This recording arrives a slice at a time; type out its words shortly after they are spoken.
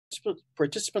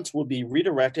participants will be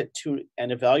redirected to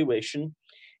an evaluation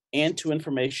and to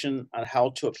information on how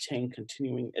to obtain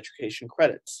continuing education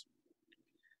credits.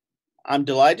 I'm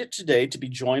delighted today to be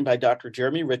joined by Dr.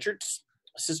 Jeremy Richards,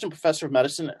 Assistant Professor of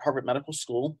Medicine at Harvard Medical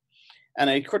School and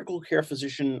a critical care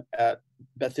physician at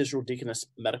Beth Israel Deaconess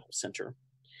Medical Center.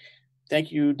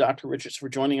 Thank you, Dr. Richards, for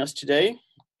joining us today,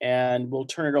 and we'll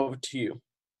turn it over to you.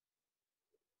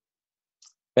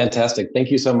 Fantastic.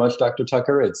 Thank you so much, Dr.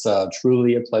 Tucker. It's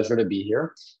truly a pleasure to be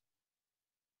here.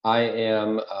 I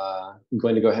am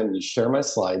going to go ahead and share my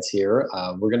slides here.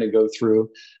 We're going to go through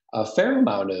a fair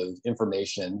amount of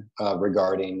information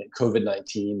regarding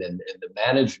COVID-19 and the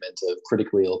management of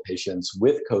critically ill patients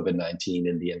with COVID-19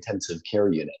 in the intensive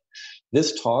care unit.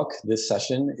 This talk, this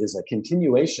session, is a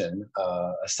continuation,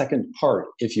 a second part,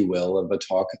 if you will, of a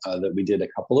talk that we did a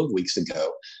couple of weeks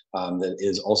ago that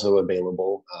is also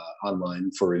available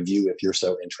online for review if you're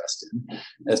so interested.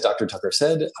 As Dr. Tucker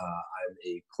said, I'm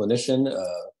a clinician,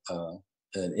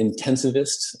 an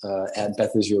intensivist at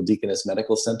Beth Israel Deaconess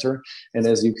Medical Center. And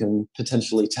as you can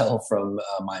potentially tell from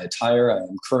my attire, I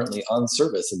am currently on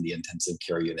service in the intensive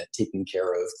care unit, taking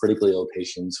care of critically ill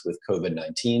patients with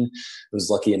COVID-19. I was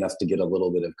lucky enough to get a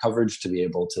little bit of coverage to be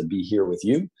able to be here with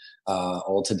you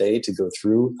all today to go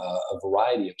through a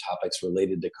variety of topics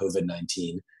related to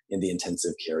COVID-19 in the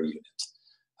intensive care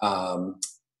unit.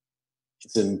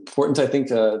 It's important, I think,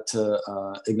 to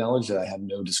acknowledge that I have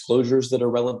no disclosures that are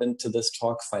relevant to this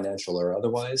talk, financial or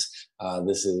otherwise.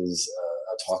 This is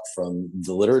a talk from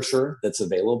the literature that's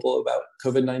available about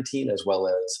COVID-19, as well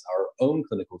as our own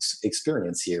clinical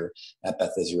experience here at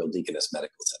Beth Israel Deaconess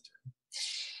Medical Center.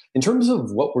 In terms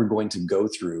of what we're going to go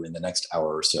through in the next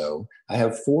hour or so, I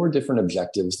have 4 different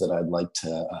objectives that I'd like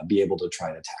to be able to try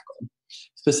to tackle.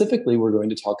 Specifically, we're going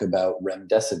to talk about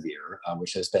remdesivir,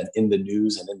 which has been in the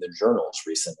news and in the journals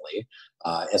recently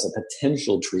as a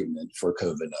potential treatment for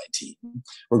COVID-19.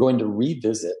 We're going to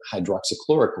revisit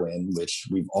hydroxychloroquine, which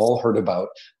we've all heard about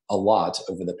a lot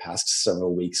over the past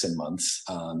several weeks and months,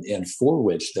 and for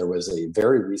which there was a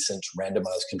very recent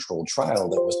randomized controlled trial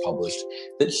that was published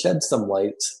that shed some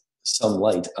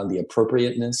light on the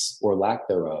appropriateness or lack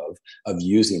thereof of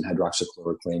using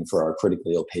hydroxychloroquine for our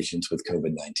critically ill patients with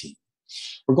COVID-19.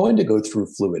 We're going to go through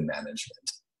fluid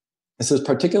management. This is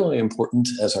particularly important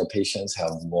as our patients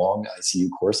have long ICU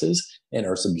courses and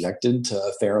are subjected to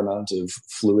a fair amount of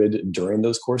fluid during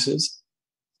those courses,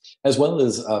 as well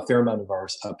as a fair amount of our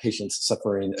patients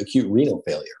suffering acute renal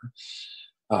failure.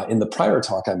 In the prior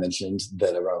talk, I mentioned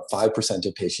that around 5%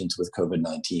 of patients with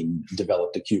COVID-19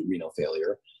 developed acute renal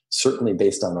failure. Certainly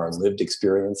based on our lived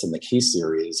experience in the case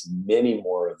series, many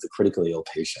more of the critically ill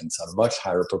patients, a much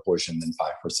higher proportion than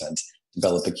 5%,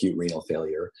 develop acute renal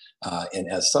failure, and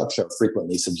as such are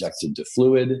frequently subjected to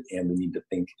fluid, and we need to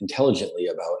think intelligently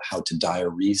about how to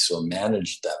diurese or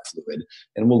manage that fluid,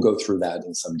 and we'll go through that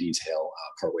in some detail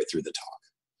partway through the talk.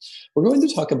 We're going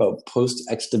to talk about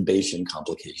post-extubation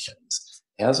complications.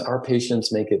 As our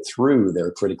patients make it through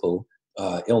their critical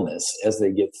illness, as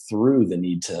they get through the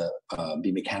need to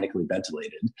be mechanically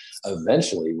ventilated,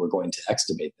 eventually we're going to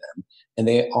extubate them. And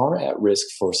they are at risk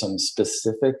for some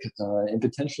specific and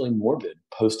potentially morbid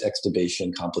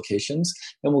post-extubation complications,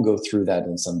 and we'll go through that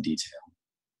in some detail.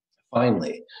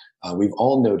 Finally, we've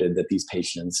all noted that these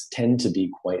patients tend to be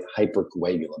quite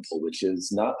hypercoagulable, which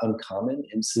is not uncommon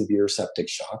in severe septic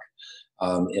shock.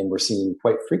 And we're seeing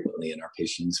quite frequently in our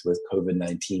patients with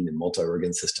COVID-19 and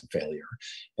multi-organ system failure.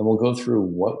 And we'll go through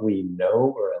what we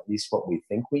know, or at least what we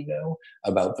think we know,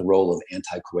 about the role of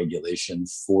anticoagulation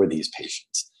for these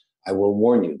patients. I will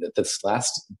warn you that this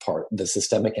last part, the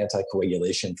systemic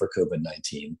anticoagulation for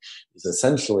COVID-19, is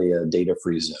essentially a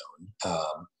data-free zone.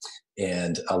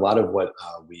 And a lot of what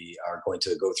we are going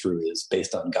to go through is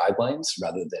based on guidelines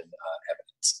rather than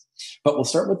evidence. But we'll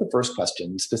start with the first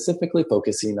question, specifically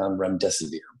focusing on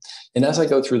remdesivir. And as I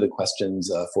go through the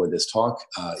questions for this talk,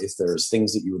 if there's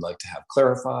things that you would like to have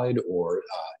clarified or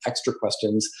extra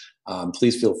questions,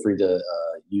 please feel free to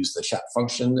use the chat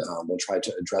function. We'll try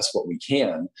to address what we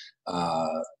can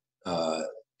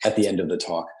at the end of the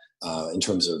talk in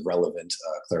terms of relevant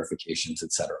clarifications,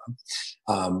 etc.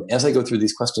 As I go through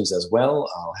these questions as well,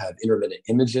 I'll have intermittent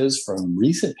images from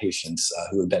recent patients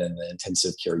who have been in the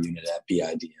intensive care unit at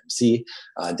BIDMC,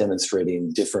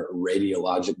 demonstrating different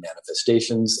radiologic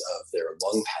manifestations of their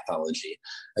lung pathology.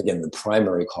 Again, the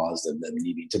primary cause of them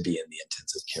needing to be in the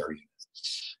intensive care unit.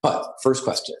 But first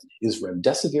question, is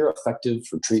remdesivir effective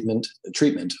for treatment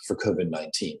for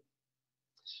COVID-19?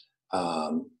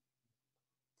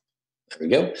 There we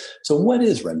go. So what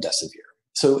is remdesivir?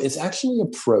 So it's actually a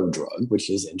prodrug, which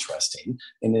is interesting,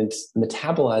 and it's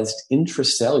metabolized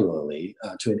intracellularly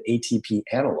to an ATP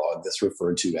analog that's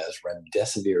referred to as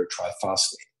remdesivir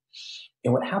triphosphate.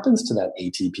 And what happens to that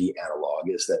ATP analog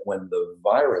is that when the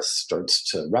virus starts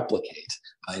to replicate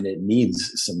and it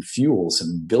needs some fuel,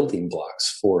 some building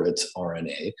blocks for its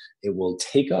RNA, it will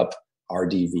take up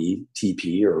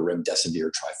RDV-TP or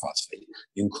remdesivir triphosphate,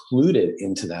 include it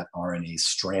into that RNA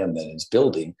strand that it's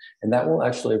building, and that will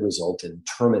actually result in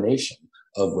termination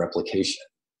of replication.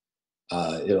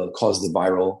 It'll cause the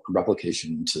viral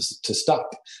replication to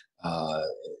stop,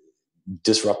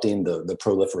 disrupting the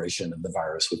proliferation of the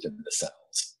virus within the cells.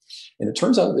 And it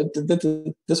turns out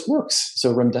that this works.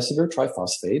 So remdesivir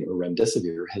triphosphate, or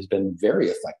remdesivir, has been very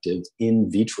effective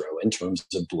in vitro in terms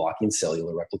of blocking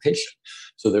cellular replication.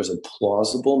 So there's a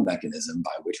plausible mechanism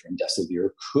by which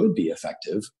remdesivir could be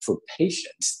effective for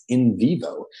patients in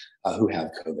vivo who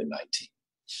have COVID-19.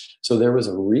 So there was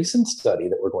a recent study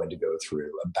that we're going to go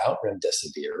through about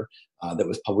remdesivir that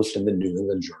was published in the New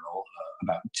England Journal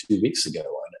about 2 weeks ago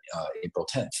on April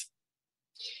 10th.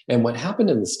 And what happened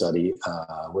in the study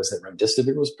was that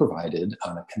remdesivir was provided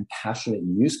on a compassionate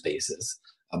use basis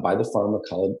by the pharma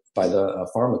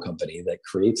company that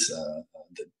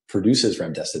that produces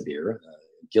remdesivir,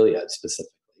 Gilead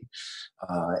specifically.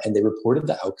 And they reported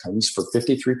the outcomes for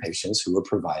 53 patients who were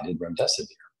provided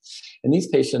remdesivir. And these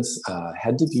patients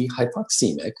had to be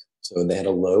hypoxemic, so they had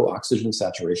a low oxygen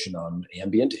saturation on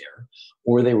ambient air,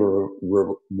 or they were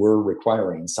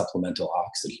requiring supplemental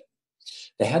oxygen.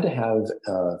 They had to have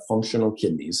functional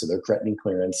kidneys, so their creatinine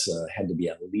clearance had to be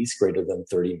at least greater than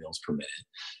 30 mils per minute.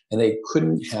 And they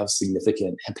couldn't have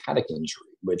significant hepatic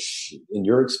injury, which in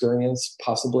your experience,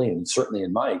 possibly, and certainly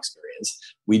in my experience,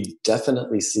 we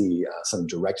definitely see some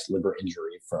direct liver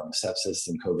injury from sepsis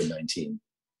and COVID-19.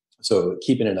 So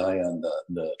keeping an eye on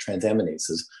the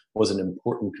transaminases was an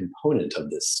important component of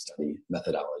this study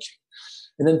methodology.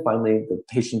 And then finally, the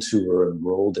patients who were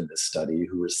enrolled in this study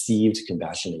who received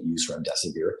compassionate use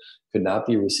remdesivir could not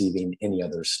be receiving any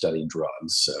other study drugs.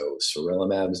 So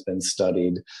sarilumab has been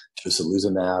studied,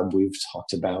 tocilizumab we've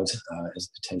talked about as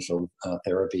potential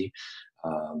therapy.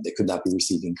 They could not be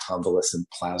receiving convalescent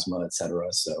plasma, et cetera.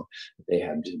 So they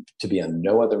had to be on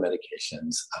no other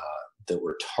medications that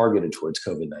were targeted towards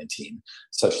COVID-19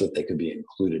 such that they could be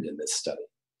included in this study.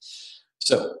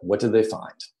 So what did they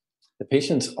find? The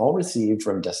patients all received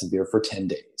remdesivir for 10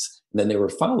 days. And then they were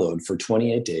followed for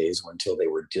 28 days until they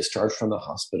were discharged from the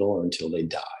hospital or until they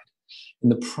died.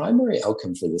 And the primary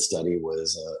outcome for this study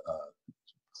was a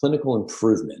clinical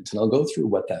improvement. And I'll go through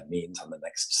what that means on the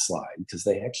next slide, because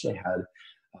they actually had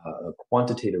a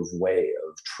quantitative way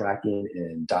of tracking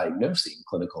and diagnosing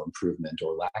clinical improvement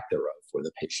or lack thereof for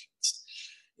the patients.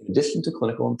 In addition to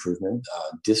clinical improvement,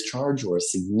 discharge or a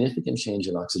significant change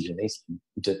in oxygenation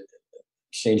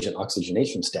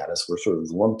status were sort of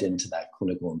lumped into that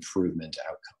clinical improvement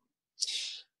outcome.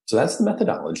 So that's the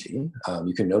methodology.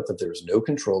 You can note that there's no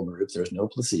control group, there's no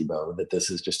placebo, that this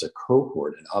is just a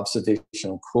cohort, an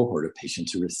observational cohort of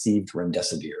patients who received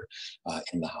remdesivir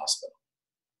in the hospital.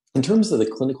 In terms of the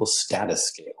clinical status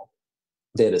scale,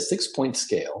 they had a 6-point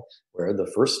scale where the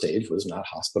first stage was not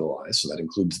hospitalized. So that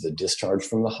includes the discharge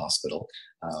from the hospital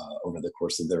over the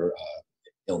course of their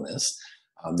illness.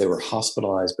 They were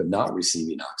hospitalized but not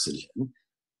receiving oxygen,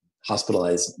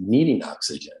 hospitalized needing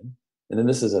oxygen, and then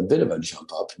this is a bit of a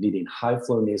jump up, needing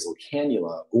high-flow nasal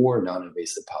cannula or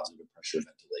non-invasive positive pressure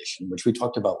ventilation, which we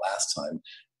talked about last time.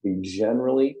 We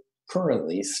generally,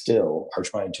 currently, still are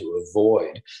trying to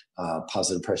avoid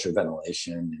positive pressure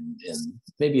ventilation and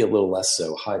maybe a little less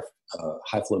so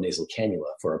high-flow nasal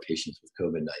cannula for our patients with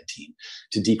COVID-19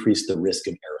 to decrease the risk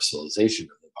of aerosolization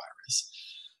of the virus.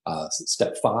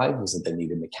 Step 5 was that they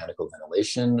needed mechanical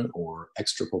ventilation or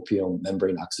extracorporeal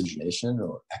membrane oxygenation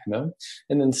or ECMO.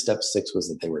 And then step 6 was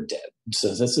that they were dead. So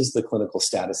this is the clinical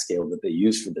status scale that they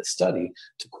used for this study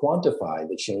to quantify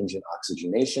the change in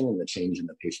oxygenation and the change in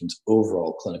the patient's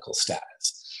overall clinical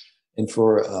status. And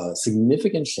for a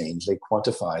significant change, the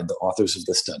authors of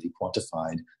the study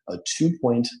quantified a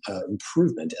 2-point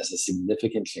improvement as a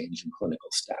significant change in clinical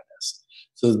status.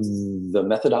 So the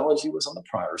methodology was on the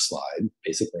prior slide,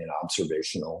 basically an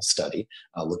observational study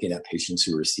looking at patients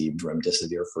who received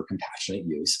remdesivir for compassionate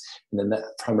use. And then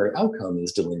that primary outcome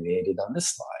is delineated on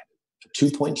this slide, a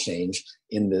 2-point change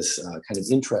in this kind of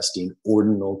interesting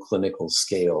ordinal clinical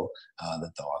scale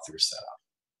that the authors set up.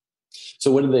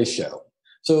 So what did they show?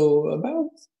 So about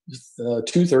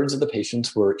 2/3 of the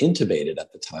patients were intubated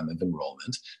at the time of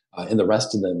enrollment, and the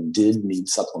rest of them did need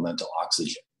supplemental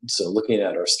oxygen. So looking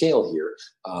at our scale here,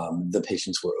 the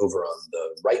patients were over on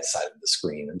the right side of the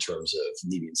screen in terms of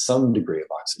needing some degree of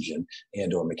oxygen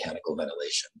and or mechanical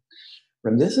ventilation.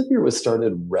 Remdesivir was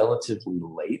started relatively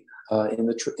late in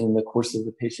the course of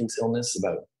the patient's illness,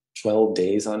 about 12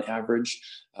 days on average,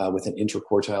 with an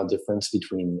interquartile difference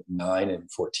between 9 and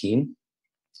 14.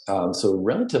 So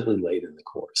relatively late in the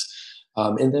course.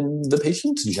 And then the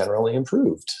patients generally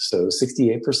improved. So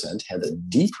 68% had a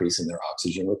decrease in their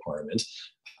oxygen requirement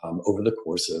over the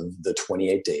course of the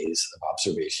 28 days of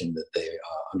observation that they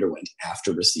underwent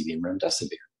after receiving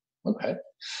remdesivir. Okay.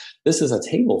 This is a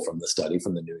table from the study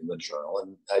from the New England Journal,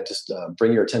 and I just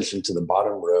bring your attention to the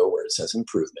bottom row where it says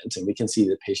improvement, and we can see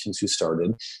that patients who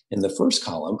started in the first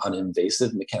column on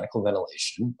invasive mechanical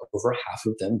ventilation, over half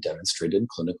of them demonstrated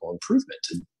clinical improvement,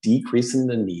 a decrease in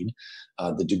the need,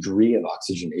 the degree of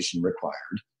oxygenation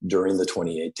required during the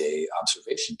 28-day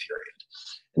observation period.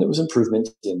 And there was improvement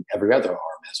in every other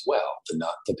arm as well.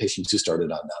 The patients who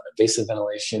started on non-invasive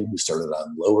ventilation, who started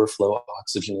on lower flow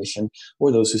oxygenation,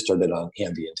 or those who started on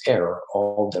ambient air,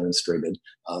 all demonstrated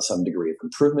some degree of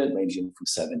improvement ranging from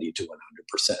 70 to 100%.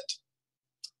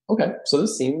 Okay, so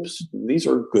these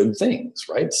are good things,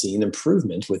 right? Seeing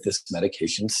improvement with this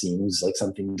medication seems like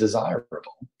something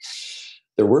desirable.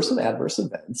 There were some adverse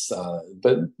events,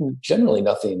 but generally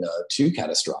nothing too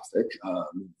catastrophic.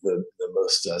 The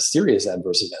most serious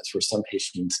adverse events were some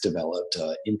patients developed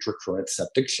intracurrent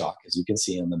septic shock, as you can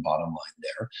see on the bottom line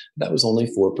there. That was only 4%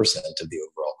 of the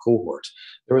overall cohort.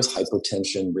 There was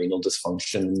hypotension, renal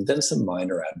dysfunction, and then some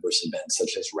minor adverse events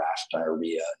such as rash,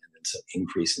 diarrhea, and then some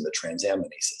increase in the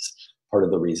transaminases. Part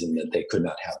of the reason that they could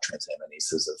not have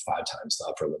transaminases of 5 times the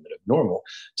upper limit of normal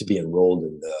to be enrolled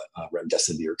in the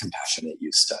remdesivir compassionate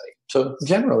use study. So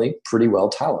generally pretty well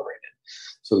tolerated.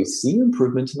 So we see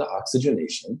improvement in the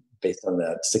oxygenation based on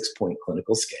that 6-point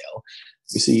clinical scale.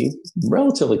 You see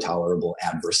relatively tolerable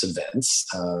adverse events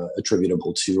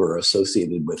attributable to or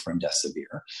associated with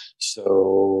remdesivir.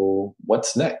 So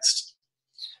what's next?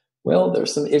 Well,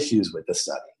 there's some issues with the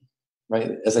study,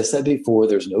 right? As I said before,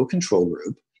 there's no control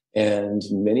group. And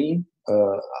many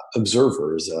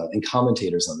observers and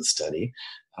commentators on the study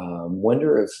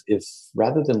wonder if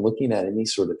rather than looking at any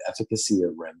sort of efficacy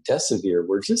of remdesivir,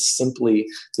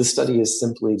 the study is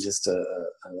simply just a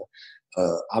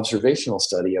observational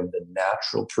study of the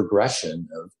natural progression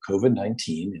of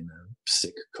COVID-19 in a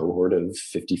sick cohort of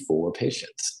 54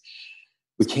 patients.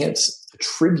 We can't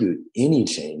attribute any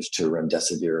change to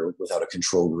remdesivir without a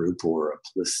control group or a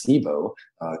placebo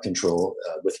control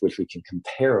with which we can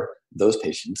compare those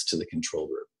patients to the control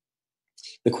group.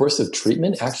 The course of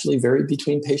treatment actually varied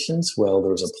between patients. Well,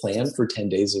 there was a plan for 10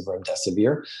 days of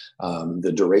remdesivir.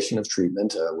 The duration of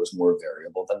treatment was more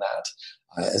variable than that.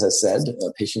 As I said,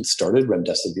 patients started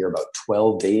remdesivir about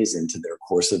 12 days into their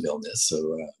course of illness.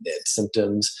 So they had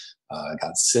symptoms,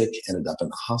 got sick, ended up in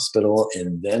the hospital,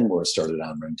 and then were started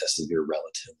on remdesivir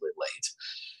relatively late.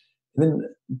 And then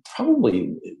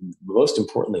probably most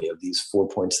importantly of these 4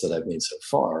 points that I've made so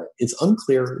far, it's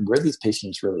unclear where these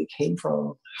patients really came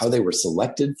from, how they were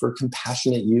selected for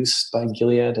compassionate use by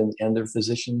Gilead and their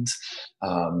physicians,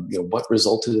 what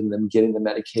resulted in them getting the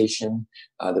medication.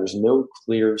 There's no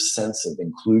clear sense of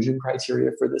inclusion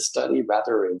criteria for this study.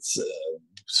 Rather, it's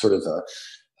sort of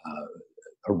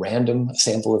a random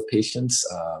sample of patients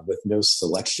with no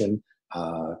selection,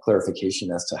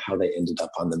 clarification as to how they ended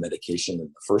up on the medication in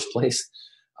the first place.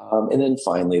 And then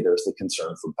finally, there's the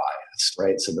concern for bias,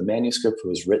 right? So the manuscript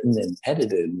was written and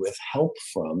edited with help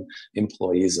from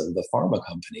employees of the pharma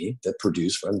company that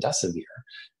produced remdesivir.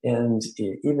 And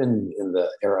even in the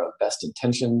era of best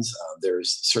intentions,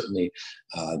 there's certainly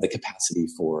the capacity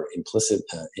for implicit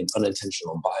and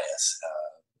unintentional bias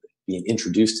being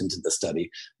introduced into the study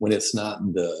when it's not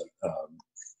the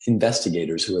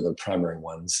investigators who are the primary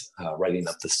ones writing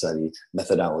up the study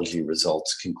methodology,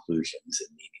 results, conclusions, and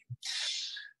meaning.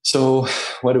 So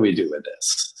what do we do with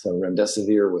this? So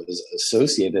remdesivir was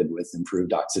associated with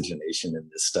improved oxygenation in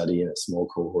this study in a small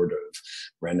cohort of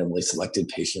randomly selected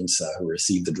patients who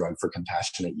received the drug for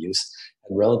compassionate use,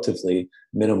 and relatively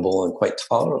minimal and quite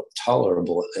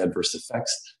tolerable adverse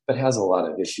effects, but has a lot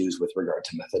of issues with regard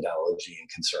to methodology and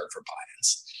concern for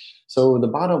bias. So the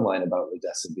bottom line about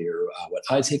remdesivir, what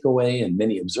I take away and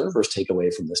many observers take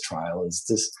away from this trial is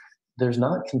there's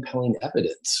not compelling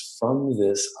evidence from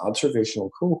this observational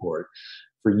cohort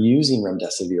for using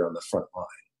remdesivir on the front line.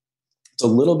 It's a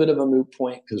little bit of a moot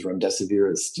point because remdesivir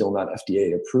is still not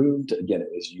FDA approved. Again, it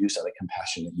was used on a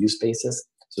compassionate use basis.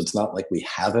 So it's not like we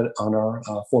have it on our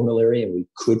formulary and we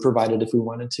could provide it if we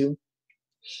wanted to.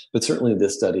 But certainly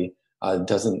this study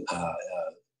doesn't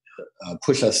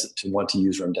push us to want to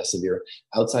use remdesivir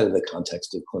outside of the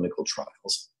context of clinical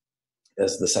trials.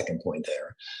 As the second point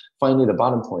there. Finally, the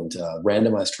bottom point,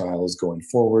 randomized trials going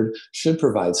forward should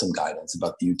provide some guidance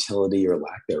about the utility or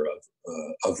lack thereof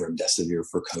of remdesivir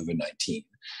for COVID-19.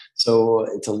 So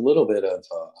it's a little bit of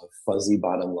a fuzzy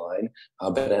bottom line,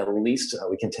 but at least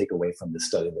we can take away from this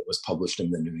study that was published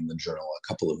in the New England Journal a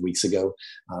couple of weeks ago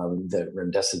that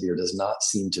remdesivir does not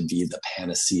seem to be the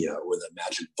panacea or the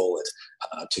magic bullet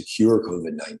to cure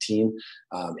COVID-19,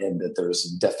 and that there's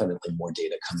definitely more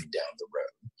data coming down the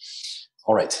road.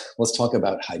 All right, let's talk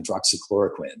about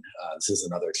hydroxychloroquine. This is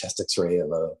another chest x-ray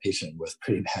of a patient with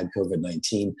pretty bad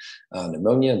COVID-19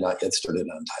 pneumonia, not yet started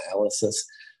on dialysis.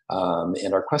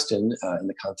 And our question in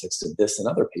the context of this and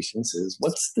other patients is,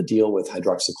 what's the deal with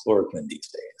hydroxychloroquine these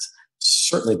days?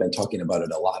 Certainly been talking about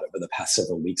it a lot over the past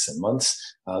several weeks and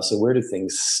months. So where do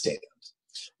things stand?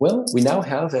 Well, we now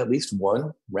have at least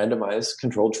one randomized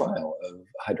controlled trial of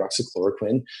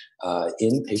hydroxychloroquine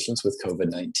in patients with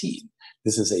COVID-19.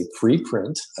 This is a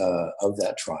preprint of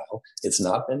that trial. It's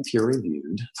not been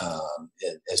peer-reviewed,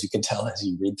 as you can tell as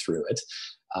you read through it.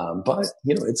 But,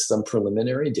 it's some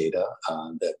preliminary data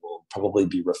that will probably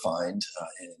be refined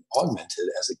and augmented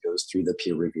as it goes through the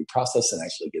peer review process and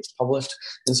actually gets published.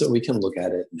 And so we can look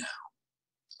at it now.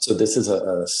 So this is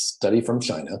a study from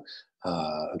China.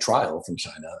 A trial from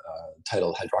China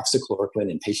titled Hydroxychloroquine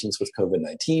in Patients with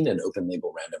COVID-19, an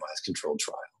open-label randomized controlled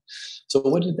trial. So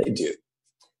what did they do?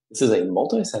 This is a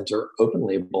multi-center,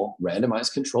 open-label,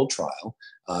 randomized controlled trial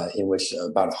in which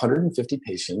about 150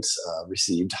 patients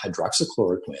received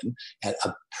hydroxychloroquine at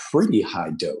a pretty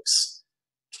high dose,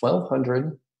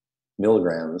 1,200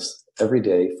 milligrams every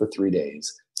day for 3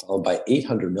 days, followed by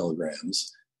 800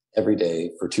 milligrams every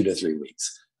day for 2 to 3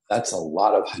 weeks. That's a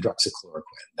lot of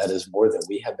hydroxychloroquine. That is more than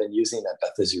we have been using at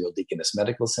Beth Israel Deaconess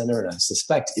Medical Center. And I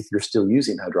suspect if you're still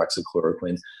using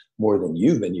hydroxychloroquine, more than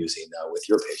you've been using with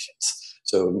your patients.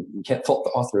 So you can't fault the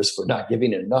authors for not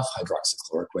giving enough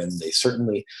hydroxychloroquine. They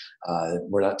certainly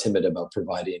were not timid about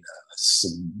providing a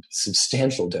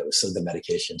substantial dose of the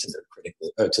medication to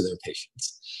their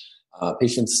patients.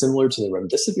 Patients similar to the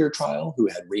remdesivir trial who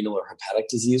had renal or hepatic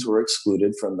disease were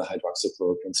excluded from the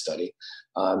hydroxychloroquine study.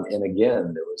 And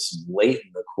again, there was late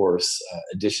in the course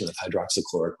addition of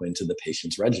hydroxychloroquine to the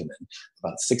patient's regimen.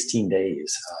 About 16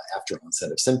 days after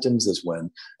onset of symptoms is when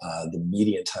the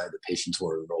median time the patients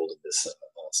were enrolled in this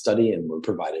study and were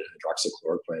provided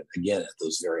hydroxychloroquine, again, at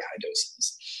those very high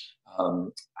doses.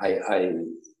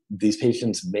 These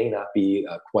patients may not be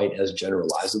quite as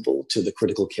generalizable to the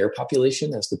critical care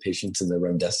population as the patients in the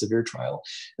remdesivir trial,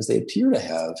 as they appear to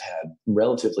have had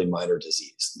relatively minor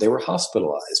disease. They were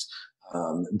hospitalized,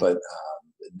 but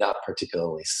not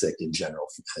particularly sick in general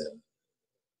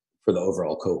for the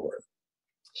overall cohort.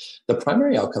 The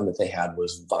primary outcome that they had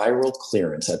was viral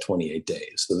clearance at 28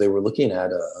 days. So they were looking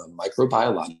at a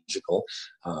microbiological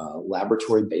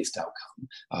laboratory-based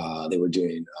outcome. They were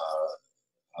doing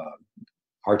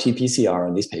RT-PCR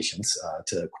on these patients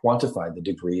to quantify the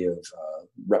degree of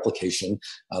replication,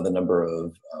 the number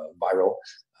of viral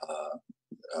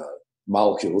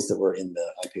molecules that were in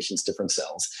the patient's different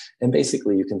cells. And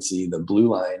basically, you can see the blue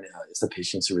line is the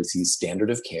patients who received standard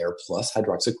of care plus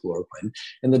hydroxychloroquine,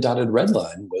 and the dotted red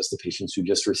line was the patients who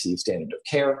just received standard of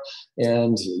care.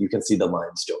 And you can see the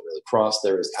lines don't really cross.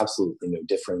 There is absolutely no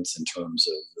difference in terms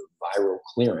of the viral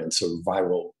clearance or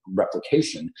viral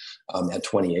replication at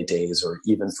 28 days or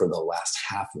even for the last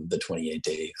half of the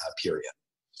 28-day period.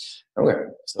 Okay,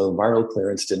 so viral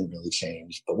clearance didn't really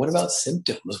change, but what about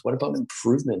symptoms? What about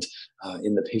improvement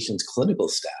in the patient's clinical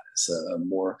status, a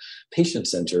more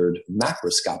patient-centered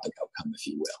macroscopic outcome, if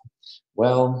you will?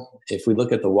 Well, if we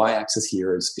look at the y-axis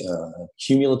here, it's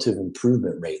cumulative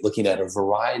improvement rate, looking at a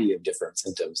variety of different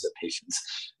symptoms that patients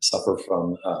suffer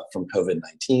from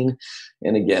COVID-19.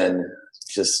 And again,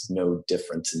 just no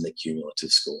difference in the cumulative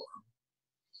score.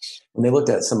 When they looked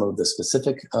at some of the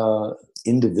specific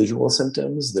individual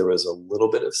symptoms, there was a little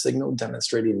bit of signal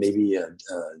demonstrating maybe a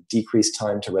decreased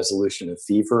time to resolution of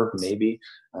fever, maybe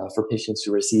for patients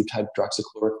who received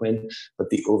hydroxychloroquine, but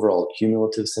the overall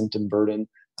cumulative symptom burden,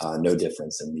 no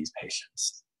difference in these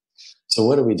patients. So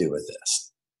what do we do with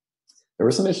this? There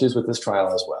were some issues with this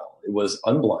trial as well. It was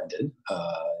unblinded.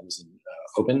 It was an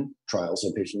open trial,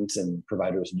 so patients and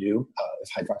providers knew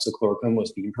if hydroxychloroquine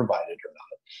was being provided or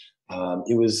not.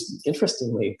 It was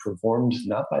interestingly performed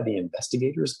not by the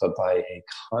investigators, but by a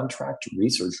contract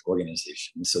research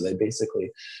organization. So they basically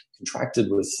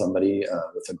contracted with somebody,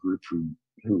 with a group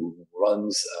who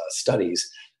runs studies.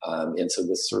 And so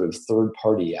this sort of third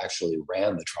party actually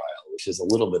ran the trial, which is a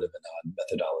little bit of an odd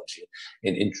methodology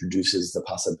and introduces the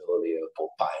possibility of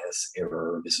both bias,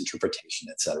 error, misinterpretation,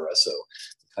 etc. So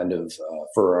kind of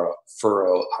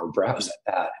furrow our brows at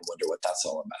that and wonder what that's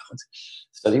all about.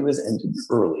 Study was ended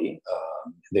early.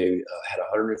 They had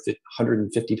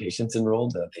 150 patients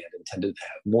enrolled. They had intended to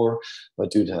have more,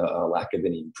 but due to a lack of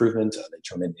any improvement, they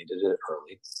terminated it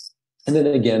early. And then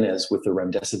again, as with the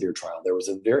remdesivir trial, there was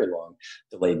a very long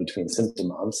delay between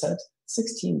symptom onset,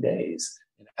 16 days,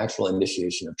 and actual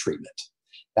initiation of treatment.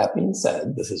 That being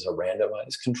said, this is a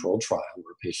randomized controlled trial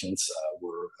where patients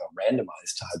were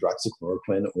randomized to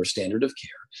hydroxychloroquine or standard of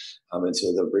care. And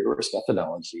so the rigorous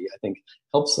methodology, I think,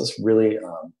 helps us really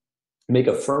make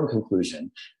a firm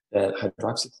conclusion that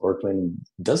hydroxychloroquine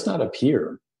does not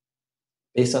appear,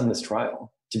 based on this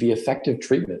trial, to be effective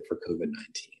treatment for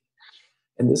COVID-19.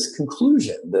 And this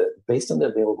conclusion that based on the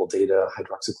available data,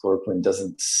 hydroxychloroquine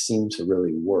doesn't seem to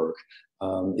really work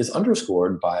is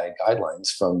underscored by guidelines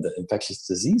from the Infectious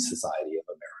Disease Society of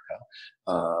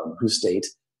America, who state,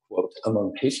 quote,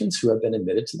 among patients who have been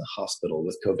admitted to the hospital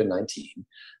with COVID-19,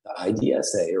 the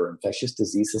IDSA, or Infectious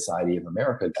Disease Society of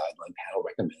America guideline panel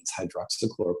recommends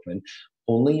hydroxychloroquine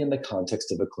only in the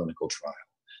context of a clinical trial.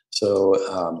 So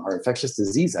our infectious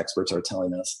disease experts are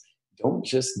telling us, don't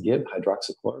just give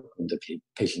hydroxychloroquine to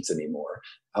patients anymore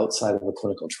outside of a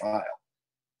clinical trial.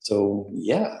 So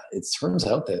yeah, it turns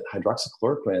out that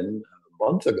hydroxychloroquine a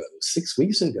month ago, 6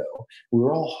 weeks ago, we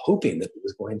were all hoping that it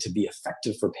was going to be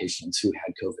effective for patients who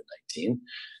had COVID-19.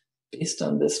 Based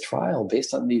on this trial,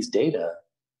 based on these data,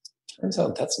 turns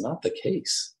out that's not the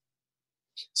case.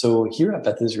 So here at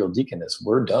Beth Israel Deaconess,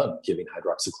 we're done giving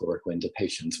hydroxychloroquine to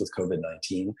patients with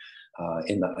COVID-19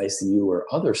 in the ICU or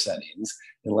other settings,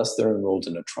 unless they're enrolled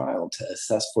in a trial to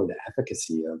assess for the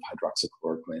efficacy of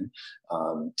hydroxychloroquine,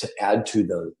 to add to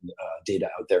the data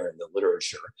out there in the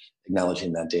literature,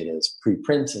 acknowledging that data is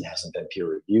preprint and hasn't been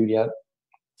peer-reviewed yet,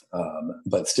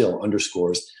 but still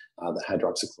underscores that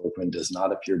hydroxychloroquine does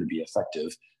not appear to be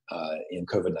effective in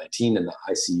COVID-19 in the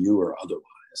ICU or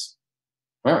otherwise.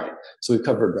 All right, so we've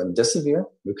covered remdesivir,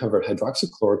 we've covered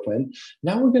hydroxychloroquine.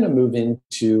 Now we're going to move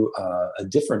into a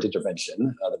different intervention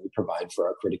that we provide for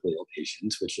our critically ill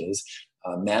patients, which is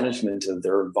management of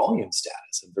their volume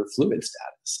status, of their fluid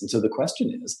status. And so the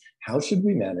question is, how should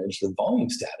we manage the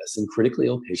volume status in critically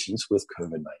ill patients with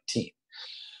COVID-19?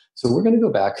 So we're going to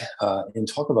go back and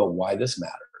talk about why this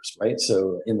matters, right?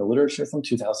 So in the literature from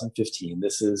 2015,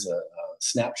 this is a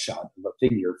snapshot of a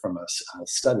figure from a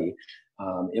study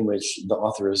in which the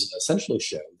authors essentially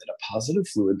show that a positive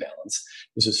fluid balance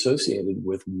is associated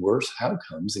with worse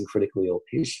outcomes in critically ill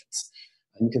patients.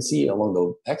 And you can see along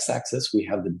the x-axis, we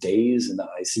have the days in the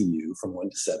ICU from 1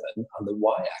 to 7. On the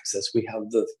y-axis, we have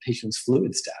the patient's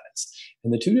fluid status.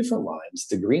 And the two different lines,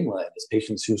 the green line is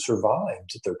patients who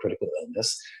survived their critical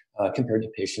illness compared to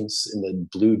patients in the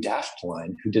blue dashed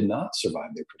line who did not survive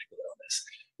their critical illness.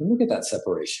 And look at that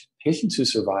separation. Patients who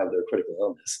survived their critical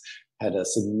illness had a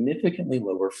significantly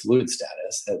lower fluid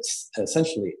status at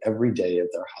essentially every day of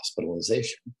their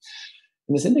hospitalization.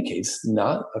 And this indicates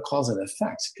not a cause and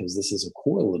effect, because this is a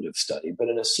correlative study, but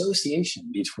an association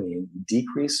between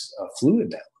decreased fluid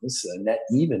balance, net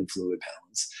even fluid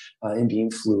balance, and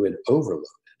being fluid overloaded.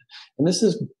 And this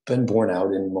has been borne out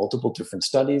in multiple different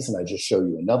studies, and I just show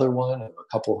you another one of a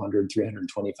couple hundred,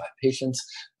 325 patients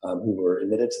who were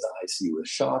admitted to the ICU with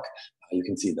shock. You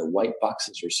can see the white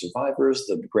boxes are survivors,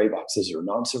 the gray boxes are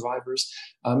non-survivors,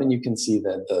 and you can see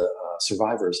that the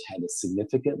survivors had a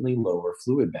significantly lower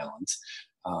fluid balance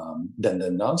than the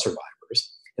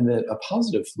non-survivors, and that a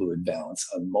positive fluid balance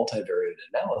of multivariate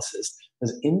analysis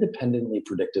is independently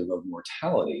predictive of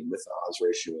mortality with an odds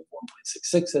ratio of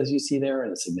 1.66, as you see there,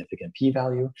 and a significant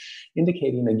p-value,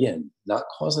 indicating, again, not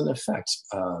cause and effect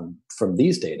from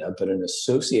these data, but an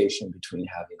association between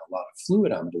having a lot of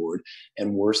fluid on board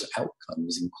and worse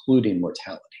outcomes, including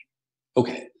mortality.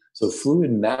 Okay, so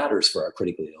fluid matters for our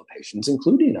critically ill patients,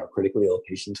 including our critically ill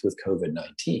patients with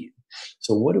COVID-19.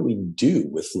 So what do we do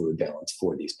with fluid balance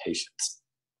for these patients?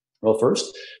 Well,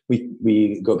 first,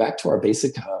 we go back to our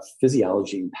basic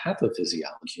physiology and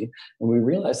pathophysiology, and we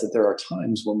realize that there are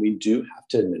times when we do have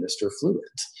to administer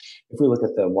fluids. If we look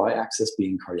at the y-axis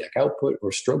being cardiac output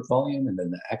or stroke volume, and then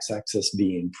the x-axis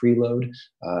being preload,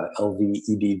 LV,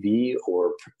 EDV,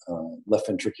 or left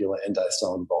ventricular end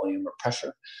diastolic volume or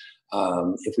pressure,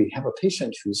 if we have a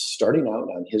patient who's starting out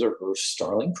on his or her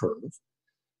Starling curve,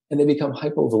 and they become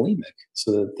hypovolemic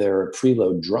so that their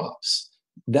preload drops,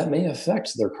 that may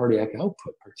affect their cardiac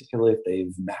output, particularly if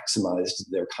they've maximized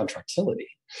their contractility.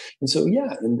 And so,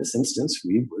 yeah, in this instance,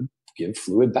 we would give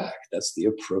fluid back. That's the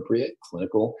appropriate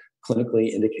clinically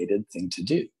indicated thing to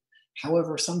do.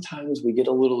 However, sometimes we get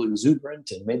a little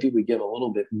exuberant and maybe we give a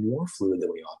little bit more fluid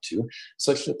than we ought to,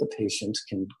 such that the patient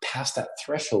can pass that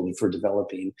threshold for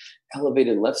developing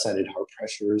elevated left-sided heart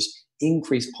pressures,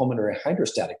 increased pulmonary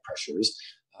hydrostatic pressures,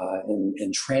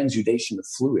 and transudation of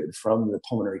fluid from the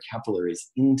pulmonary capillaries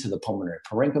into the pulmonary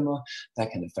parenchyma. That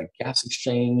can affect gas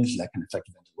exchange, that can affect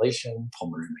ventilation,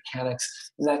 pulmonary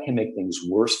mechanics, and that can make things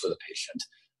worse for the patient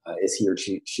as he or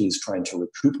she's trying to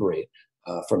recuperate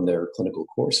from their clinical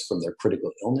course, from their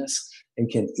critical illness, and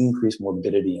can increase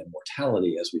morbidity and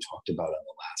mortality, as we talked about on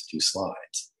the last few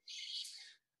slides.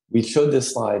 We showed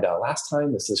this slide last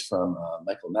time. This is from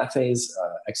Michael Maffei's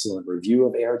excellent review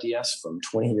of ARDS from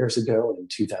 20 years ago in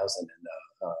 2000,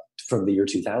 from the year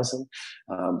 2000.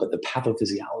 But the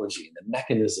pathophysiology and the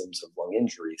mechanisms of lung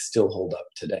injury still hold up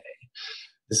today.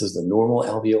 This is the normal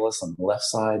alveolus on the left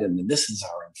side, and then this is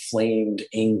our inflamed,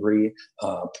 angry,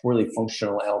 poorly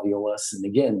functional alveolus. And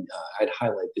again, I'd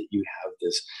highlight that you have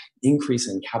this increase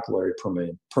in capillary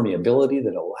permeability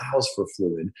that allows for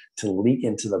fluid to leak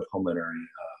into the pulmonary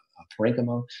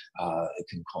parenchyma. It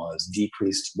can cause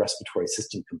decreased respiratory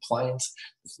system compliance.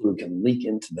 The fluid can leak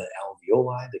into the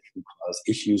alveoli that can cause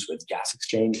issues with gas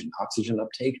exchange and oxygen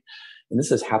uptake. And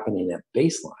this is happening at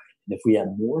baseline. And if we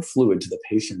add more fluid to the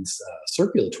patient's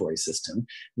circulatory system,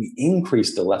 we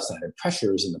increase the left-sided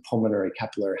pressures in the pulmonary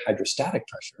capillary hydrostatic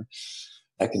pressure.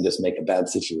 That can just make a bad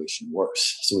situation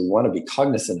worse. So we want to be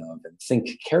cognizant of and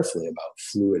think carefully about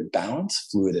fluid balance,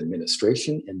 fluid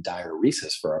administration, and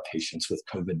diuresis for our patients with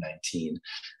COVID-19,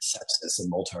 sepsis, and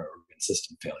multi-organ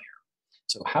system failure.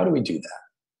 So how do we do that?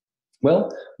 Well,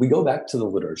 we go back to the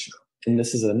literature. And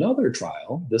this is another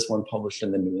trial, this one published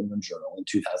in the New England Journal in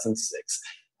 2006,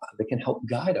 that can help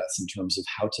guide us in terms of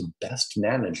how to best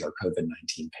manage our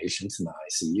COVID-19 patients in the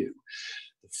ICU.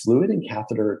 The fluid and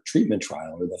catheter treatment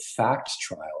trial, or the FACT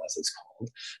trial as it's called,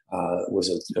 was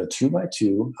a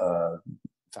 2x2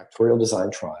 factorial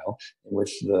design trial in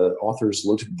which the authors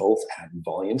looked both at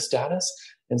volume status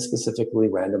and specifically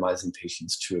randomizing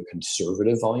patients to a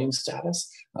conservative volume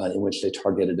status in which they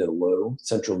targeted a low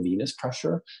central venous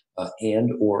pressure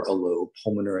and or a low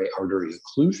pulmonary artery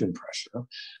occlusion pressure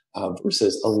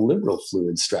versus a liberal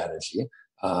fluid strategy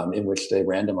in which they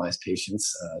randomized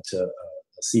patients to a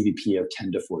CVP of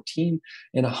 10 to 14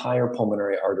 and a higher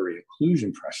pulmonary artery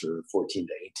occlusion pressure of 14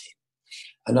 to 18.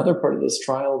 Another part of this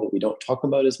trial that we don't talk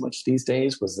about as much these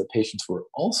days was that patients were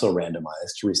also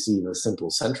randomized to receive a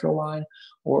simple central line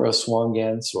or a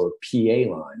Swan-Ganz or PA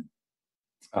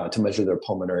line to measure their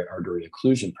pulmonary artery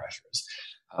occlusion pressures.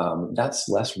 That's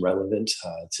less relevant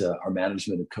to our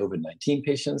management of COVID-19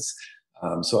 patients.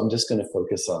 So I'm just going to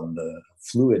focus on the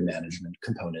fluid management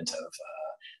component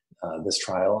of this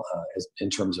trial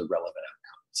in terms of relevant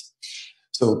outcomes.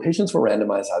 So patients were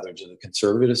randomized either to the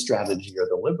conservative strategy or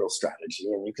the liberal strategy.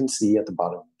 And you can see at the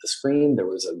bottom of the screen, there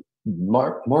was a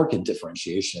marked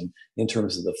differentiation in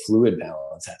terms of the fluid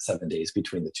balance at 7 days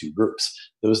between the two groups.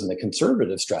 Those in the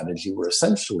conservative strategy were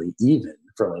essentially even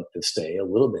for length of stay, a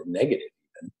little bit negative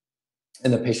even.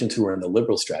 And the patients who were in the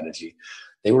liberal strategy,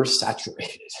 they were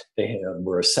saturated. They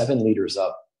were 7 liters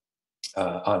up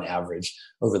on average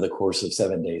over the course of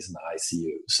 7 days in the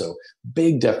ICU. So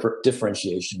big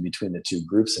differentiation between the two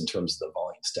groups in terms of the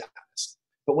volume status.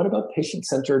 But what about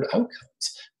patient-centered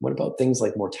outcomes? What about things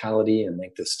like mortality and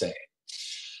length of stay?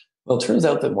 Well, it turns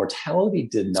out that mortality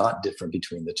did not differ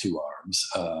between the two arms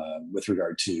with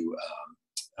regard to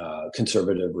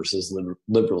conservative versus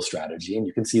liberal strategy. And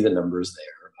you can see the numbers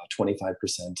there, 25%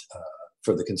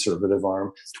 for the conservative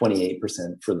arm, 28%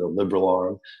 for the liberal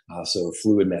arm. So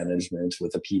fluid management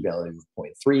with a p-value of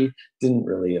 0.3 didn't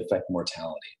really affect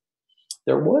mortality.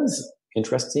 There was,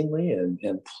 interestingly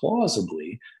and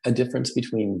plausibly, a difference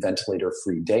between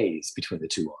ventilator-free days between the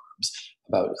two arms.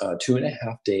 About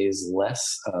 2.5 days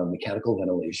less mechanical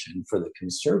ventilation for the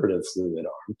conservative fluid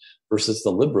arm versus the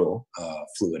liberal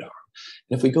fluid arm.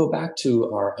 And if we go back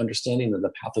to our understanding of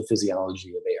the pathophysiology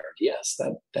of ARDS,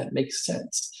 that makes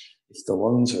sense. If the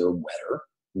lungs are wetter,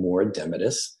 more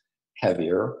edematous,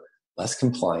 heavier, less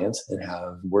compliant, and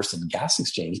have worsened gas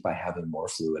exchange by having more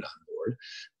fluid on board,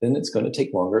 then it's going to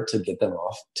take longer to get them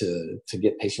off, to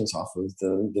get patients off of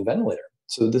the ventilator.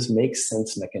 So this makes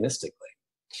sense mechanistically.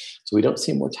 So we don't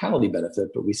see a mortality benefit,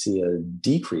 but we see a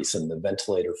decrease in the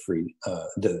ventilator-free,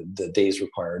 the days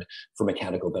required for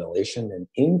mechanical ventilation, and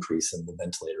increase in the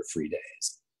ventilator-free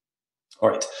days. All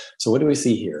right, so what do we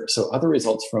see here? So other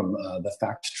results from the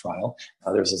FACT trial,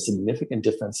 there's a significant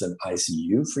difference in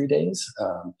ICU free days.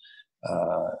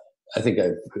 I think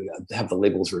I have the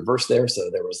labels reversed there. So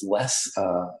there was less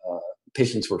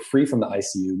patients were free from the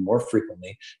ICU more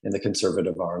frequently in the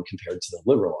conservative arm compared to the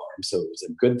liberal arm. So it was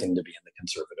a good thing to be in the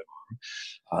conservative arm.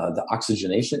 The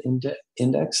oxygenation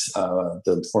index,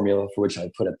 the formula for which I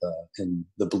put in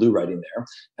the blue writing there,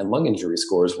 and lung injury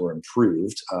scores were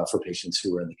improved for patients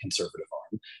who were in the conservative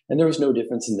arm. And there was no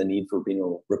difference in the need for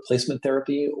renal replacement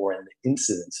therapy or in the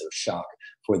incidence of shock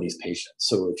for these patients.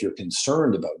 So if you're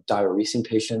concerned about diuresing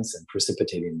patients and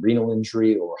precipitating renal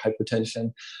injury or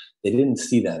hypotension, they didn't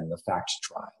see that in the FACT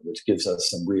trial, which gives us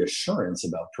some reassurance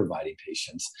about providing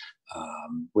patients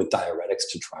with diuretics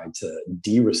to try to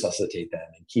de-resuscitate them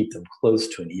and keep them close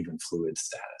to an even fluid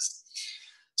status.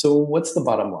 So what's the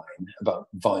bottom line about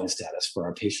volume status for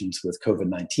our patients with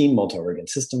COVID-19, multi-organ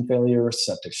system failure,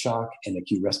 septic shock, and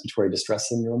acute respiratory distress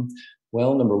syndrome?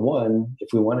 Well, number one, if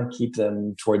we want to keep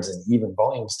them towards an even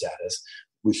volume status,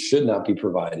 we should not be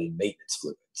providing maintenance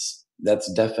fluids.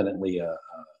 That's definitely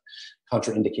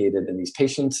contraindicated in these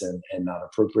patients and not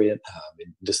appropriate. It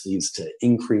just leads to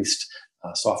increased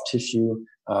soft tissue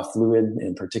fluid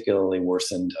and particularly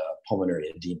worsened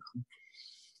pulmonary edema.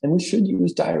 And we should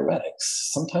use diuretics.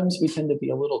 Sometimes we tend to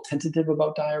be a little tentative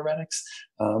about diuretics,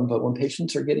 but when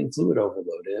patients are getting fluid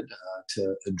overloaded,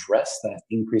 to address that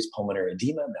increased pulmonary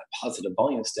edema and that positive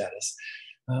volume status,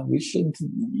 we should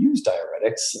use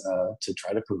diuretics to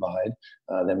try to provide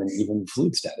them an even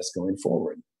fluid status going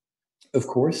forward. Of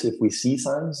course, if we see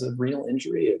signs of renal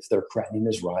injury, if their creatinine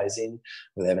is rising,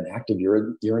 or they have an active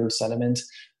urine sediment,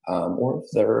 or if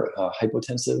they're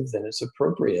hypotensive, then it's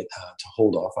appropriate to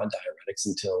hold off on diuretics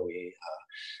until we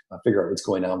figure out what's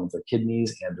going on with their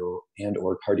kidneys and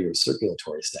or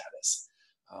cardiocirculatory status.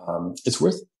 It's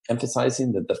worth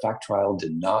emphasizing that the FACT trial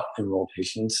did not enroll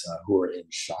patients who were in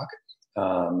shock.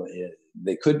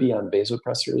 They could be on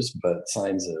vasopressors, but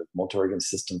signs of multi-organ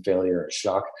system failure or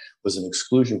shock was an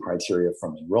exclusion criteria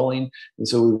from enrolling. And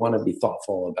so we want to be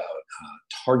thoughtful about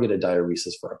targeted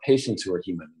diuresis for our patients who are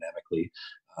hemodynamically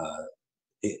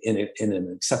in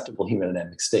an acceptable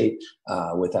hemodynamic state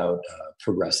without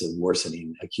progressive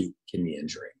worsening acute kidney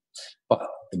injury. But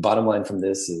the bottom line from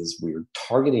this is we're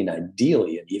targeting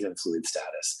ideally an even fluid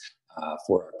status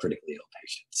for our critically ill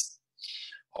patients.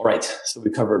 All right, so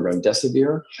we covered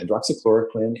remdesivir,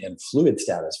 hydroxychloroquine, and fluid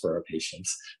status for our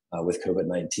patients with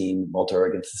COVID-19,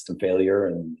 multi-organ system failure,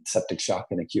 and septic shock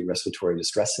and acute respiratory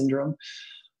distress syndrome.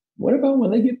 What about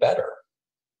when they get better?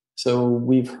 So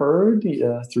we've heard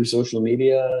through social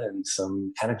media and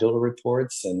some anecdotal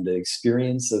reports and the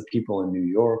experience of people in New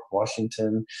York,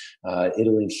 Washington,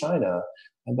 Italy, and China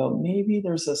about maybe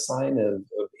there's a sign of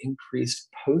increased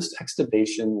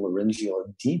post-extubation laryngeal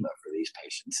edema for these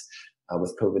patients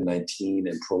with COVID-19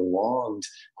 and prolonged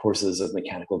courses of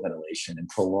mechanical ventilation and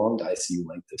prolonged ICU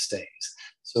length of stays.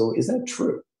 So is that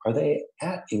true? Are they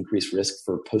at increased risk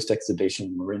for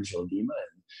post-extubation laryngeal edema?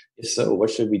 And if so, what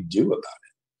should we do about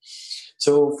it?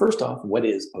 So first off, what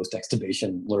is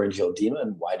post-extubation laryngeal edema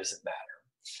and why does it matter?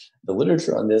 The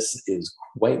literature on this is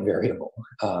quite variable.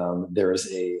 There is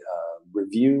a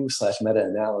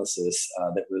review/meta-analysis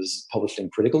that was published in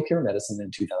Critical Care Medicine in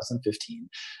 2015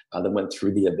 that went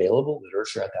through the available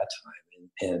literature at that time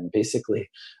and basically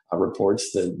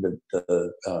reports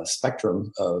the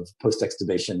spectrum of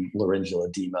post-extubation laryngeal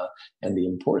edema, and the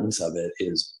importance of it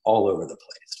is all over the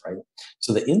place, right?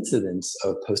 So the incidence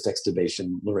of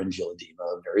post-extubation laryngeal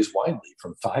edema varies widely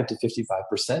from 5 to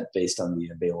 55% based on the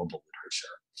available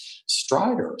literature.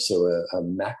 Strider, so a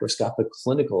macroscopic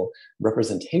clinical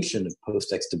representation of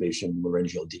post-extubation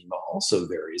laryngeal edema, also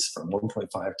varies from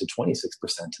 1.5 to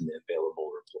 26% in the available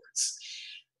reports.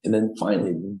 And then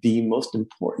finally, the most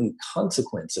important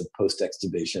consequence of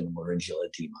post-extubation laryngeal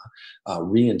edema,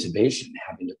 reintubation,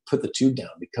 having to put the tube down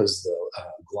because the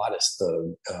glottis,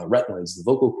 the retinoids, the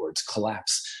vocal cords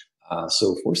collapse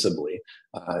so forcibly,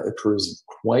 occurs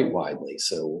quite widely.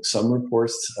 So some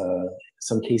reports,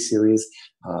 some case series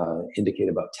indicate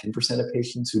about 10% of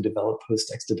patients who develop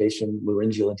post-extubation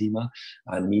laryngeal edema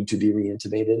need to be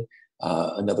reintubated.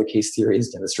 Another case theory has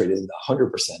demonstrated that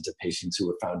 100% of patients who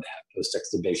were found to have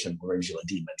post-extubation laryngeal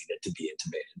edema needed to be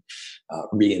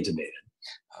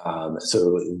reintubated.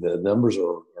 So the numbers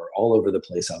are all over the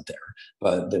place out there.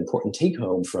 But the important take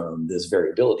home from this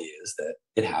variability is that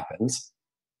it happens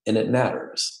and it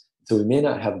matters. So we may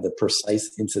not have the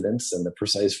precise incidence and the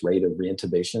precise rate of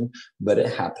reintubation, but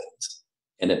it happens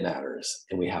and it matters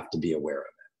and we have to be aware of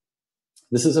it.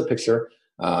 This is a picture.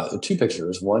 Two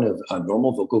pictures, one of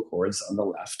normal vocal cords on the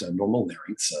left, a normal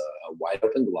larynx, a wide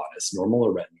open glottis,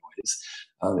 normal retinoids.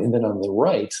 And then on the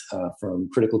right, from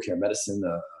Critical Care Medicine,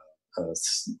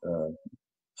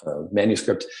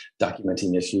 manuscript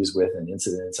documenting issues with an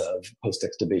incidence of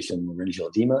post-extubation laryngeal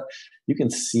edema, you can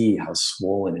see how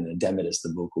swollen and edematous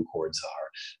the vocal cords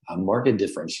are, marked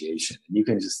differentiation. And you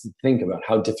can just think about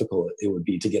how difficult it would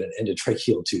be to get an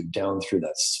endotracheal tube down through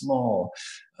that small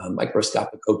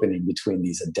microscopic opening between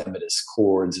these edematous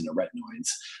cords and arytenoids.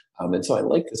 And so I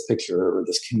like this picture or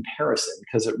this comparison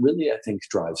because it really, I think,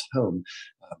 drives home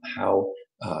how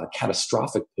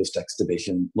catastrophic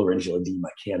post-extubation laryngeal edema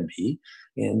can be,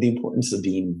 and the importance of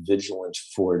being vigilant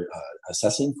for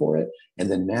assessing for it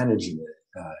and then managing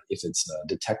it if it's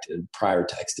detected prior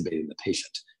to extubating the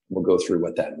patient. We'll go through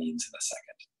what that means in a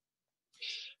second.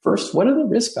 First, what are the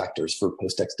risk factors for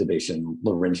post-extubation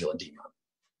laryngeal edema?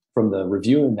 From the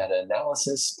review and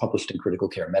meta-analysis published in Critical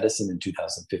Care Medicine in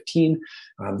 2015,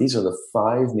 these are the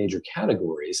 5 major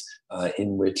categories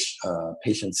in which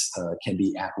patients can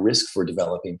be at risk for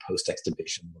developing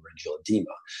post-extubation laryngeal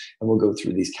edema. And we'll go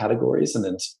through these categories and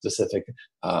then specific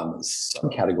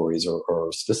subcategories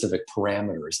or specific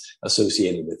parameters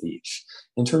associated with each.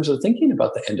 In terms of thinking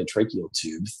about the endotracheal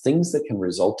tube, things that can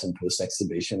result in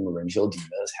post-extubation laryngeal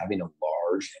edema is having a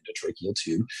large endotracheal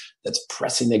tube that's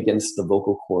pressing against the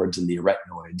vocal cords and the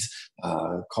arytenoids,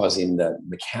 causing that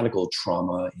mechanical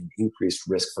trauma and increased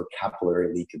risk for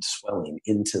capillary leak and swelling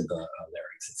into the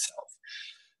larynx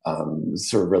itself.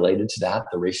 Sort of related to that,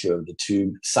 the ratio of the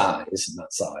tube size,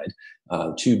 not side,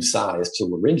 tube size to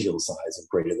laryngeal size of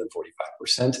greater than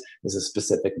 45% is a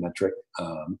specific metric,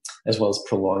 as well as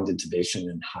prolonged intubation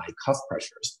and high cuff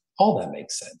pressures. All that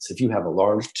makes sense. If you have a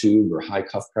large tube or high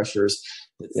cuff pressures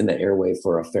in the airway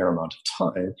for a fair amount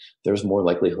of time, there's more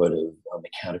likelihood of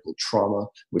mechanical trauma,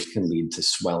 which can lead to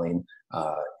swelling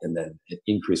and then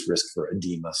increased risk for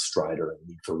edema, stridor, and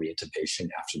need for reintubation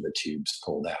after the tube's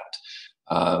pulled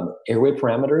out. Airway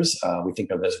parameters we think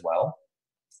of as well.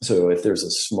 So if there's a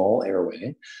small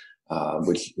airway,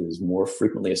 which is more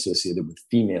frequently associated with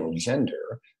female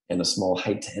gender, and a small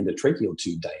height to endotracheal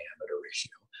tube diameter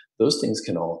ratio, those things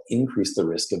can all increase the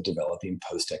risk of developing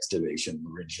post-extubation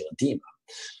laryngeal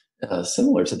edema.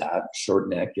 Similar to that, short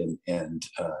neck and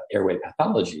airway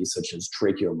pathology, such as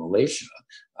tracheomalacia,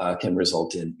 can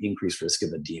result in increased risk of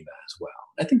edema as well.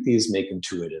 I think these make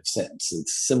intuitive sense.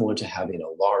 It's similar to having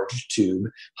a large tube,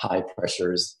 high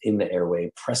pressures in the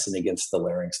airway, pressing against the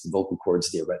larynx, the vocal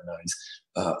cords, the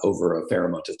arytenoids over a fair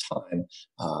amount of time.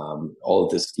 All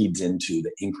of this feeds into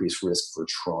the increased risk for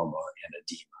trauma and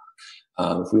edema.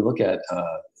 If we look at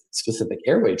specific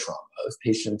airway trauma, if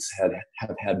patients have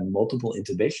had multiple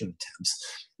intubation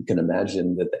attempts, you can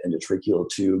imagine that the endotracheal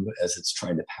tube, as it's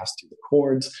trying to pass through the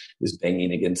cords, is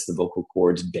banging against the vocal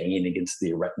cords, banging against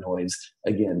the arytenoids,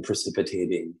 again,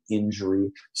 precipitating injury,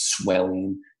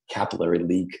 swelling, capillary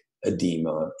leak,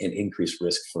 edema, and increased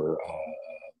risk for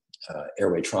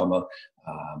airway trauma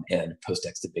and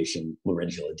post-extubation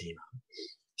laryngeal edema.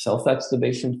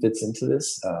 Self-extubation fits into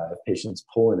this. If patients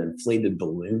pull an inflated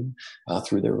balloon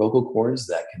through their vocal cords,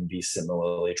 that can be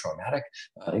similarly traumatic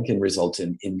and can result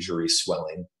in injury,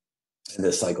 swelling, and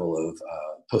the cycle of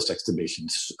post-extubation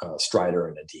stridor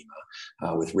and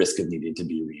edema with risk of needing to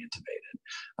be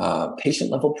reintubated.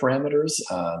 Patient-level parameters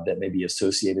that may be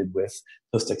associated with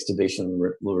post-extubation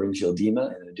laryngeal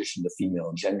edema, in addition to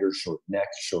female gender, short neck,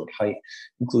 short height,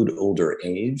 include older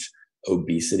age,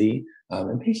 obesity,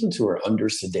 and patients who are under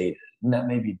sedated. And that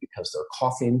may be because they're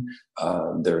coughing,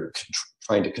 they're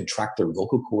trying to contract their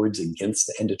vocal cords against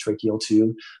the endotracheal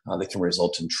tube that can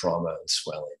result in trauma and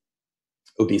swelling.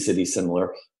 Obesity,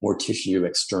 similar, more tissue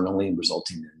externally,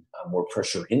 resulting in more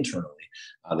pressure internally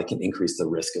that can increase the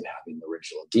risk of having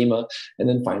laryngeal edema. And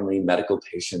then finally, medical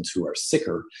patients who are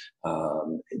sicker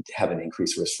have an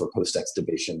increased risk for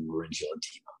post-extubation laryngeal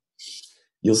edema.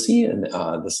 You'll see in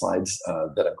the slides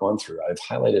that I've gone through, I've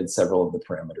highlighted several of the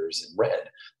parameters in red.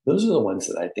 Those are the ones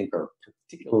that I think are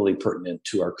particularly pertinent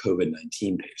to our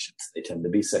COVID-19 patients. They tend to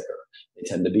be sicker. They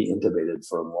tend to be intubated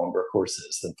for longer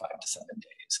courses than 5 to 7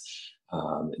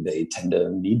 days. They tend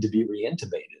to need to be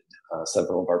reintubated.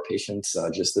 Several of our patients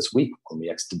just this week, when we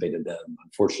extubated them,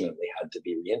 unfortunately had to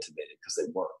be reintubated because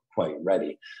they weren't quite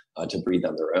ready to breathe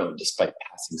on their own, despite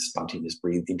passing spontaneous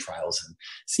breathing trials and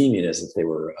seeming as if they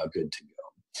were good to go.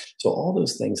 So all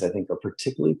those things I think are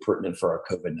particularly pertinent for our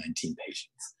COVID-19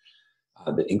 patients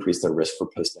that increase their risk for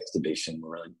post-extubation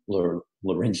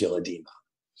laryngeal edema.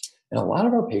 And a lot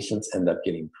of our patients end up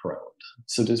getting proned.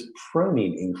 So does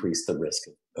proning increase the risk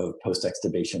of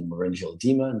post-extubation laryngeal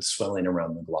edema and swelling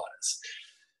around the glottis?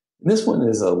 And this one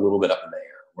is a little bit up in the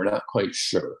air. We're not quite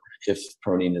sure if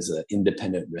proning is an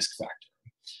independent risk factor.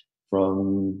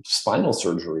 From spinal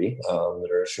surgery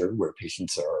literature, where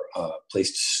patients are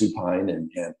placed supine and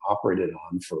operated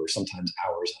on for sometimes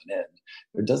hours on end,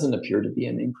 There doesn't appear to be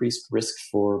an increased risk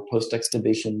for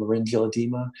post-extubation laryngeal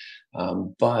edema,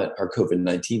 but our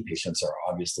COVID-19 patients are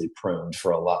obviously prone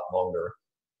for a lot longer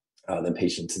than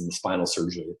patients in the spinal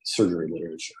surgery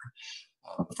literature.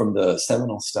 From the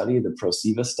seminal study, the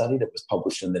ProSiva study that was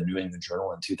published in the New England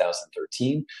Journal in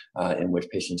 2013, in which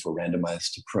patients were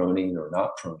randomized to pronine or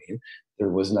not pronine, there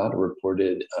was not a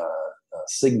reported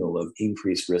signal of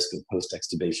increased risk of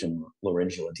post-extubation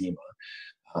laryngeal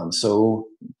edema. So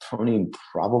pronine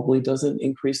probably doesn't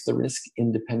increase the risk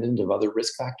independent of other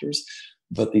risk factors,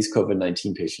 but these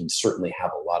COVID-19 patients certainly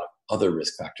have a lot of other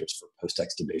risk factors for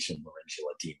post-extubation laryngeal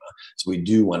edema. So we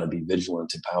do want to be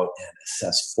vigilant about and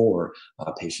assess for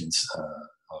patients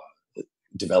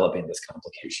developing this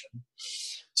complication.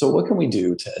 So what can we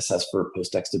do to assess for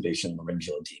post-extubation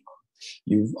laryngeal edema?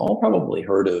 You've all probably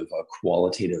heard of a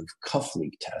qualitative cuff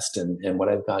leak test, and what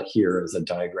I've got here is a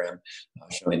diagram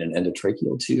showing an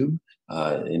endotracheal tube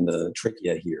in the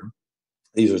trachea here.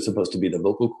 These are supposed to be the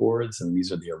vocal cords, and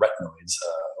these are the arytenoids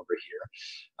over here.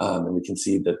 And we can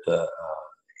see that the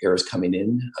air is coming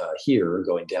in here,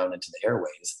 going down into the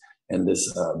airways, and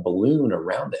this balloon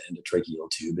around the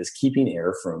endotracheal tube is keeping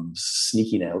air from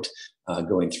sneaking out,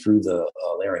 going through the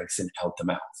larynx and out the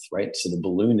mouth, right? So the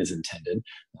balloon is intended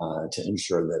to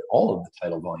ensure that all of the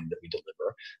tidal volume that we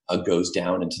deliver goes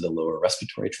down into the lower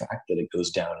respiratory tract, that it goes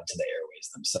down into the airways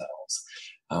themselves.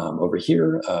 Over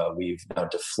here, we've now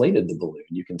deflated the balloon.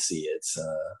 You can see it's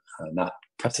not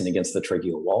pressing against the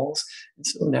tracheal walls. And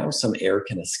so now some air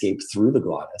can escape through the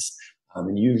glottis.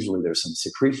 And usually there's some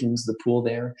secretions that pool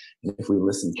there. And if we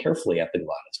listen carefully at the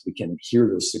glottis, we can hear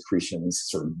those secretions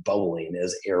sort of bubbling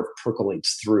as air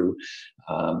percolates through.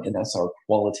 And that's our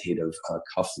qualitative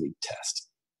cuff leak test.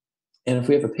 And if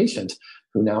we have a patient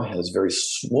who now has very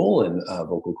swollen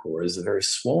vocal cords, a very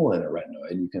swollen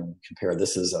arytenoid, you can compare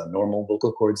this as normal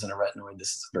vocal cords and arytenoid. This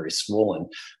is very swollen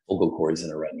vocal cords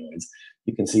and arytenoids.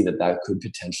 You can see that that could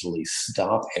potentially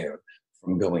stop air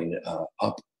from going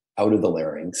up out of the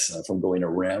larynx, from going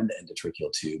around the endotracheal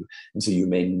tube. And so you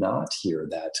may not hear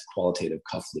that qualitative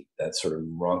cuff leak, that sort of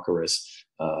roncorous,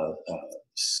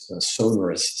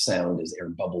 sonorous sound as air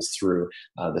bubbles through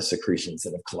the secretions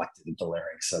that have collected in the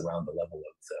larynx around the level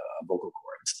of the vocal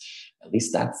cords. At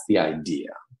least that's the idea.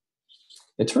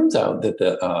 It turns out that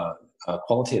the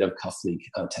qualitative cuff leak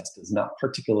test is not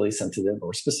particularly sensitive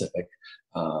or specific.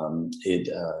 It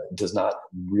does not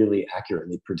really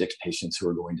accurately predict patients who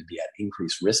are going to be at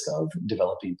increased risk of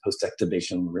developing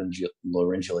post-extubation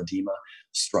laryngeal edema,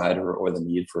 stridor, or the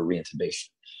need for reintubation.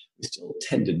 We still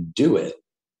tend to do it.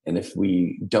 And if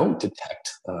we don't detect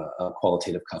a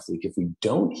qualitative cuff leak, if we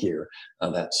don't hear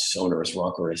that sonorous,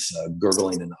 roncorous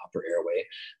gurgling in the upper airway,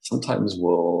 sometimes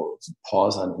we'll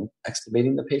pause on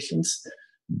extubating the patients.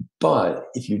 But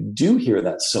if you do hear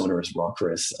that sonorous,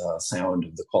 roncorous sound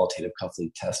of the qualitative cuff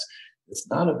leak test, it's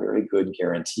not a very good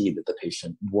guarantee that the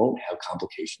patient won't have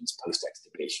complications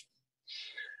post-extubation.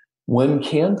 One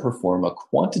can perform a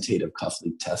quantitative cuff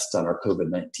leak test on our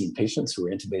COVID-19 patients who are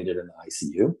intubated in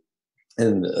the ICU.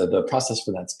 And the process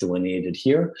for that's delineated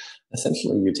here.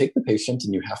 Essentially, you take the patient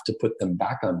and you have to put them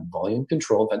back on volume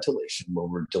control ventilation where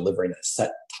we're delivering a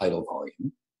set tidal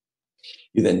volume.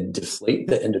 You then deflate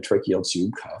the endotracheal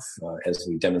tube cuff, as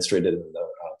we demonstrated in the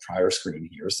prior screen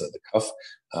here. So the cuff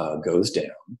goes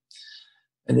down.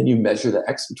 And then you measure the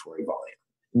expiratory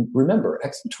volume. Remember,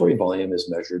 expiratory volume is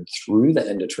measured through the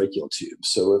endotracheal tube.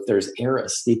 So if there's air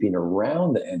escaping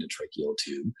around the endotracheal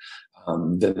tube,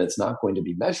 then it's not going to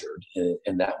be measured.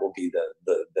 And that will be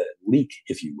the leak,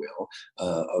 if you will,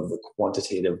 of the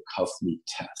quantitative cuff leak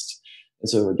test. And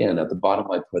so again, at the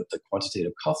bottom, I put the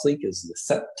quantitative cuff leak is the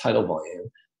set tidal volume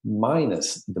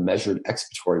minus the measured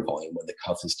expiratory volume when the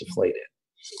cuff is deflated.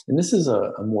 And this is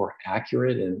a more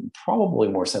accurate and probably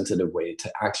more sensitive way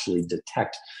to actually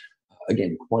detect,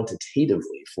 again,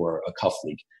 quantitatively for a cuff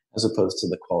leak, as opposed to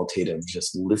the qualitative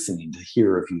just listening to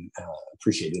hear if you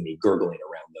appreciate any gurgling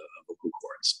around the vocal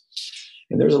cords.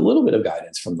 And there's a little bit of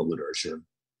guidance from the literature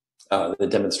that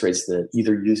demonstrates that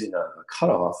either using a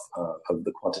cutoff of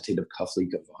the quantitative cuff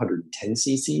leak of 110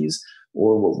 cc's,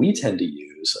 or what we tend to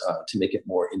use to make it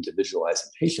more individualized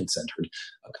and patient-centered,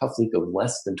 a cuff leak of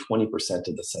less than 20%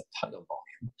 of the set tidal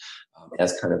volume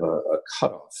as kind of a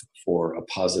cutoff for a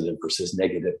positive versus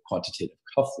negative quantitative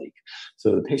cuff leak.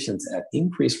 So the patients at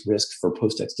increased risk for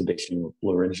post-extubation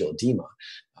laryngeal edema,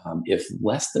 if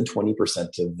less than 20%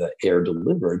 of the air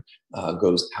delivered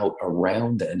goes out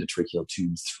around the endotracheal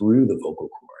tube through the vocal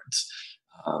cords,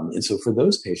 And so for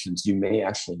those patients, you may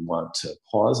actually want to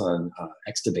pause on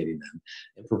extubating them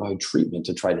and provide treatment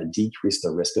to try to decrease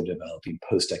the risk of developing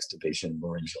post-extubation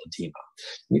laryngeal edema.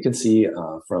 And you can see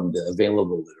from the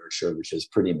available literature, which is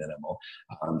pretty minimal,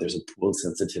 there's a pooled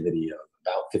sensitivity of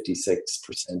about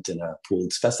 56% and a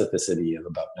pooled specificity of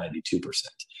about 92%.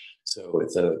 So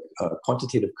if a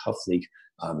quantitative cuff leak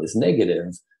is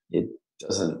negative, it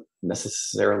doesn't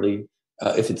necessarily,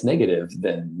 if it's negative,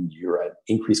 then you're at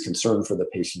increased concern for the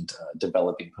patient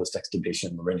developing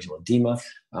post-extubation laryngeal edema.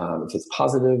 If it's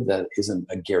positive, that isn't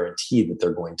a guarantee that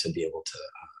they're going to be able to,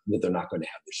 that they're not going to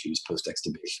have issues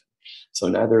post-extubation. So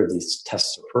neither of these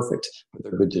tests are perfect, but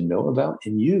they're good to know about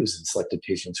and use in selected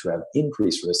patients who have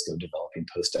increased risk of developing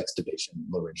post-extubation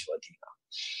laryngeal edema.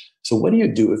 So what do you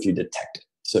do if you detect it?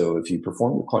 So if you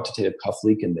perform a quantitative cuff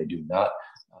leak and they do not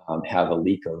have a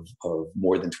leak of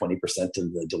more than 20%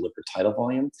 of the delivered tidal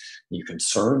volume, you're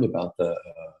concerned about them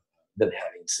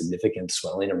having significant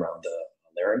swelling around the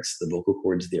larynx, the vocal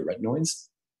cords, the arytenoids.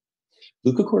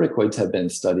 Glucocorticoids have been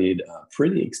studied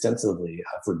pretty extensively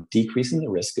for decreasing the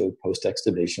risk of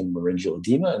post-extubation laryngeal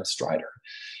edema and stridor.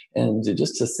 And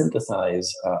just to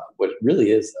synthesize what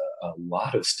really is a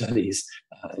lot of studies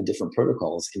and different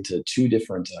protocols into two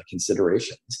different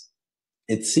considerations,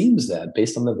 it seems that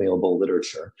based on the available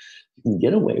literature, you can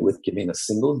get away with giving a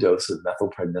single dose of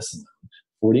methylprednisolone,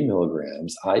 40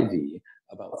 milligrams IV,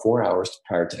 about 4 hours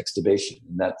prior to extubation.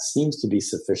 And that seems to be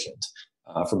sufficient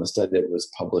from a study that was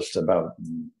published about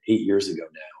 8 years ago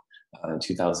now, in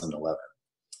 2011.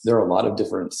 There are a lot of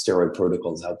different steroid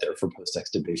protocols out there for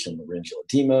post-extubation laryngeal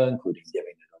edema, including giving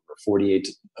it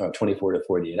over 24 to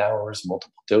 48 hours,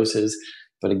 multiple doses.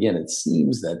 But again, it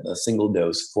seems that a single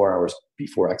dose 4 hours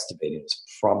before extubating is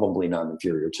probably not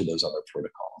inferior to those other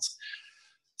protocols.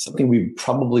 Something we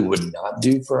probably would not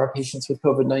do for our patients with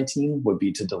COVID-19 would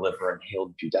be to deliver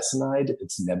inhaled budesonide.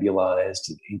 It's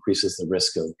nebulized. It increases the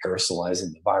risk of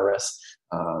aerosolizing the virus.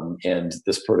 And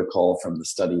this protocol from the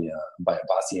study by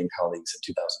Abbasi and colleagues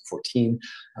in 2014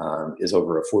 is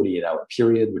over a 48-hour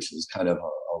period, which is kind of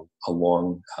a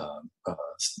long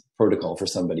protocol for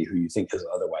somebody who you think is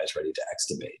otherwise ready to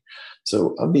extubate.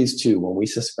 So of these two, when we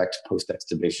suspect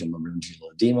post-extubation laryngeal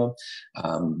edema,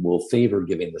 we'll favor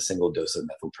giving the single dose of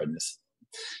methylprednisolone.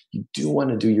 You do want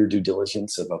to do your due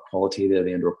diligence of a qualitative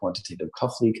and or quantitative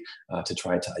cuff leak to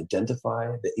try to identify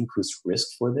the increased risk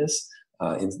for this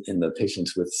in the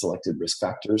patients with selected risk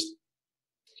factors.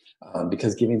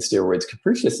 Because giving steroids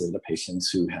capriciously to patients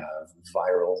who have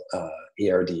viral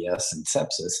ARDS and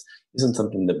sepsis isn't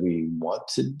something that we want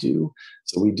to do.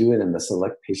 So we do it in the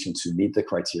select patients who meet the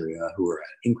criteria who are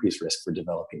at increased risk for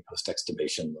developing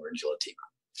post-extubation laryngeal edema.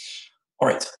 All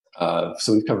right,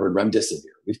 so we've covered remdesivir,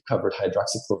 we've covered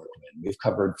hydroxychloroquine, we've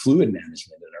covered fluid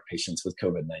management in our patients with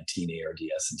COVID-19,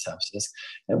 ARDS, and sepsis,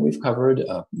 and we've covered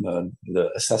the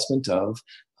assessment of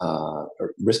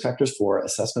risk factors for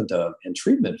assessment of and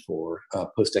treatment for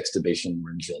post-extubation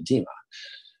laryngeal edema.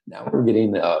 Now we're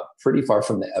getting pretty far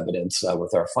from the evidence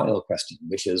with our final question,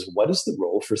 which is, what is the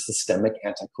role for systemic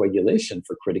anticoagulation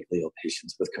for critically ill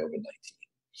patients with COVID-19?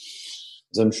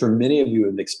 As I'm sure many of you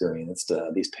have experienced,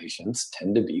 these patients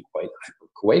tend to be quite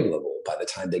hypercoagulable by the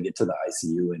time they get to the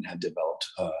ICU and have developed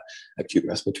acute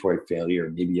respiratory failure,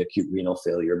 maybe acute renal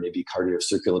failure, maybe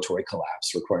cardiocirculatory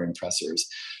collapse requiring pressors.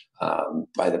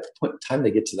 By the time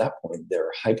they get to that point,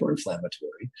 they're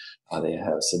hyperinflammatory. They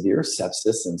have severe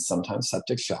sepsis and sometimes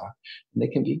septic shock. And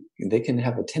they can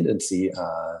have a tendency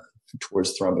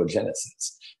towards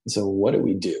thrombogenesis. And so what do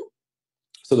we do?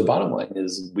 So the bottom line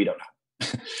is we don't know.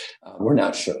 We're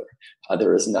not sure.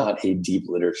 There is not a deep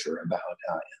literature about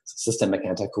systemic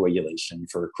anticoagulation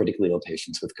for critically ill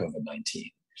patients with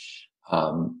COVID-19.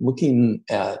 Looking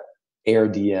at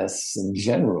ARDS in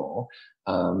general,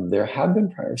 there have been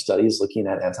prior studies looking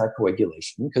at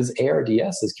anticoagulation because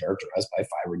ARDS is characterized by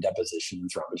fibrin deposition and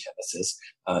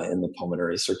thrombogenesis in the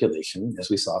pulmonary circulation, as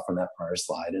we saw from that prior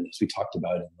slide and as we talked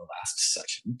about in the last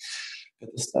section. But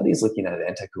the studies looking at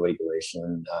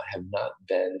anticoagulation have not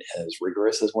been as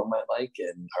rigorous as one might like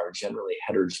and are generally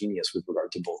heterogeneous with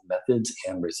regard to both methods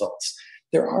and results.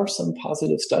 There are some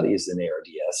positive studies in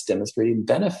ARDS demonstrating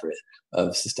benefit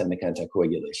of systemic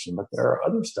anticoagulation, but there are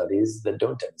other studies that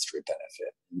don't demonstrate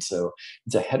benefit. And so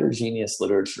it's a heterogeneous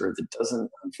literature that doesn't,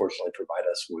 unfortunately, provide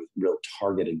us with real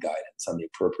targeted guidance on the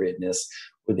appropriateness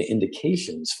or the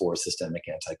indications for systemic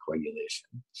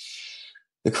anticoagulation.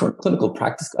 The current clinical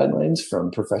practice guidelines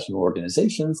from professional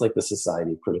organizations like the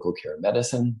Society of Critical Care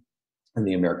Medicine and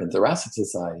the American Thoracic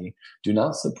Society do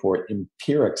not support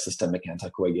empiric systemic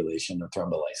anticoagulation or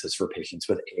thrombolysis for patients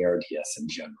with ARDS in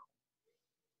general.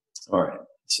 All right,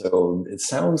 So it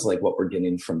sounds like what we're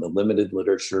getting from the limited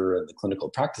literature and the clinical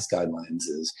practice guidelines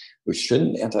is we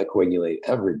shouldn't anticoagulate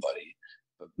everybody,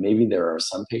 but maybe there are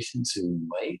some patients who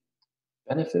might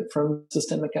benefit from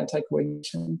systemic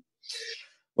anticoagulation.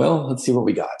 Well, let's see what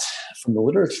we got. From the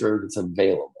literature that's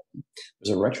available,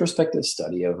 there's a retrospective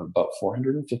study of about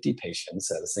 450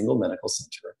 patients at a single medical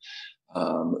center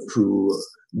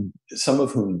some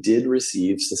of whom did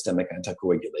receive systemic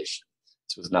anticoagulation.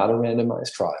 This was not a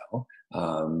randomized trial.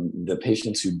 The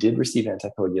patients who did receive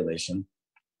anticoagulation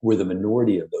were the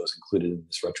minority of those included in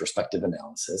this retrospective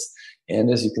analysis. And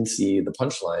as you can see, the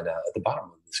punchline at the bottom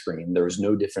of the screen, there was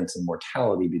no difference in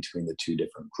mortality between the two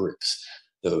different groups.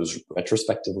 Those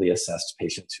retrospectively assessed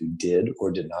patients who did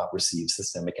or did not receive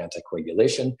systemic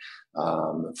anticoagulation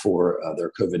for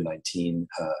their COVID-19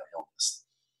 illness.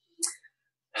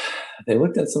 They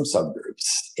looked at some subgroups,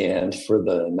 and for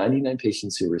the 99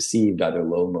 patients who received either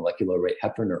low molecular weight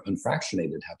heparin or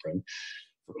unfractionated heparin,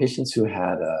 for patients who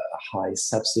had a high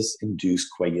sepsis-induced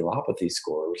coagulopathy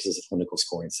score, which is a clinical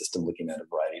scoring system looking at a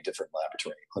variety of different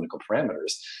laboratory and clinical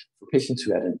parameters, for patients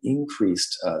who had an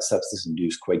increased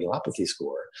sepsis-induced coagulopathy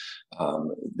score,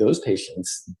 those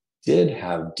patients did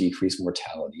have decreased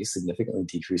mortality, significantly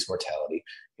decreased mortality,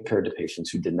 compared to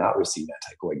patients who did not receive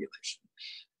anticoagulation.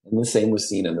 And the same was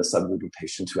seen in the subgroup of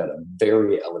patients who had a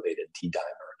very elevated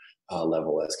D-dimer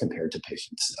level as compared to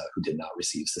patients who did not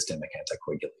receive systemic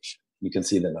anticoagulation. You can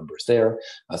see the numbers there,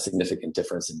 a significant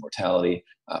difference in mortality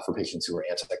for patients who were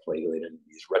anticoagulated in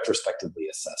these retrospectively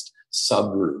assessed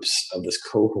subgroups of this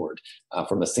cohort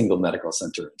from a single medical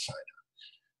center in China.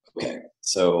 Okay,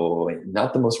 so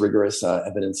not the most rigorous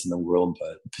evidence in the world,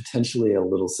 but potentially a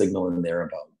little signal in there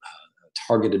about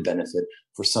targeted benefit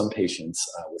for some patients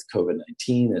with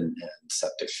COVID-19 and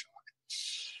septic shock.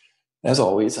 As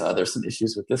always, there's some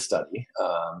issues with this study.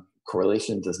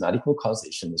 Correlation does not equal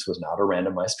causation. This was not a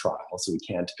randomized trial, so we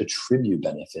can't attribute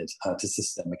benefit to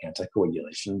systemic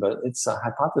anticoagulation, but it's a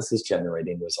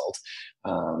hypothesis-generating result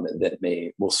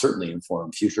that will certainly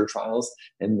inform future trials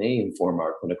and may inform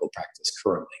our clinical practice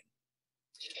currently.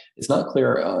 It's not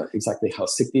clear exactly how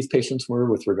sick these patients were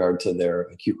with regard to their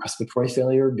acute respiratory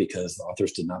failure because the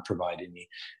authors did not provide any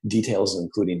details,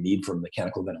 including need for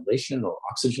mechanical ventilation or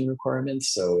oxygen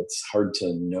requirements. So it's hard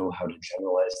to know how to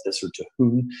generalize this or to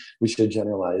whom we should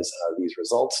generalize these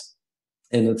results.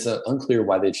 And it's unclear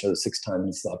why they chose 6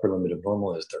 times the upper limit of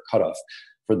normal as their cutoff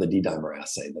for the D-dimer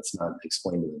assay. That's not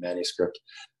explained in the manuscript.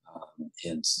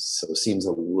 And so it seems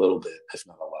a little bit, if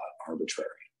not a lot, arbitrary.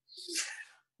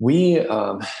 We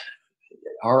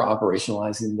are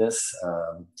operationalizing this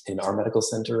in our medical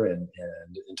center and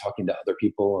in talking to other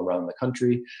people around the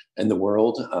country and the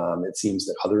world. It seems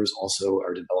that others also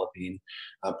are developing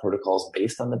protocols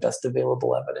based on the best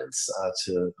available evidence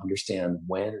to understand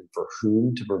when and for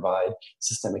whom to provide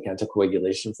systemic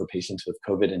anticoagulation for patients with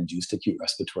COVID-induced acute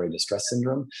respiratory distress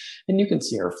syndrome. And you can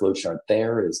see our flowchart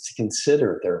there is to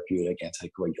consider therapeutic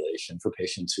anticoagulation for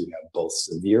patients who have both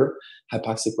severe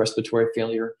hypoxic respiratory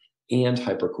failure and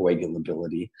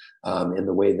hypercoagulability. And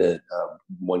the way that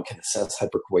one can assess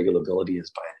hypercoagulability is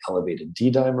by an elevated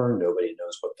D-dimer. Nobody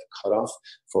knows what the cutoff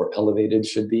for elevated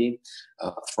should be.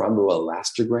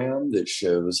 Thromboelastogram that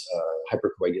shows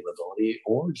hypercoagulability,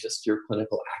 or just your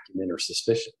clinical acumen or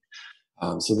suspicion.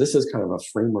 So this is kind of a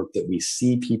framework that we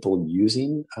see people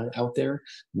using out there,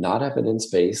 not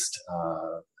evidence-based,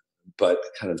 but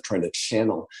kind of trying to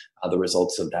channel the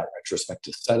results of that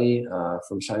retrospective study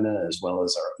from China, as well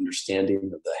as our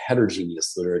understanding of the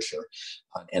heterogeneous literature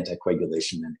on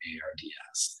anticoagulation and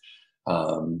ARDS.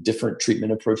 Different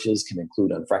treatment approaches can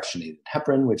include unfractionated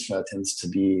heparin, which tends to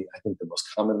be, I think, the most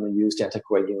commonly used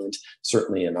anticoagulant,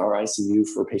 certainly in our ICU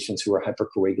for patients who are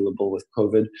hypercoagulable with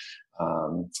COVID.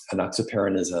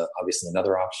 Enoxaparin is obviously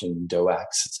another option,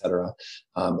 DOACs, et cetera.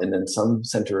 And then some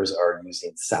centers are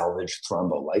using salvage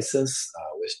thrombolysis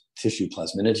with tissue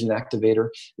plasminogen activator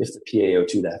if the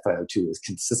PaO2, the FiO2 is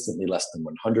consistently less than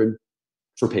 100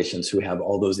 for patients who have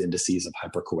all those indices of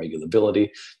hypercoagulability.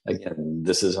 Again,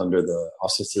 this is under the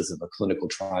auspices of a clinical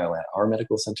trial at our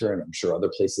medical center, and I'm sure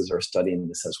other places are studying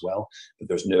this as well, but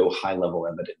there's no high-level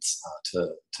evidence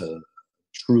to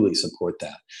truly support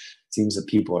that. It seems that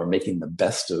people are making the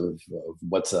best of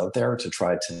what's out there to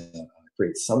try to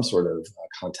create some sort of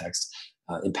context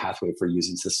and pathway for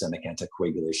using systemic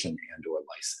anticoagulation and or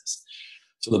lysis.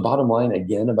 So the bottom line,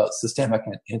 again, about systemic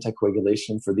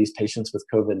anticoagulation for these patients with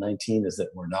COVID-19 is that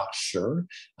we're not sure.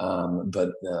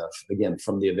 But again,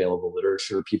 from the available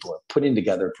literature, people are putting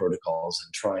together protocols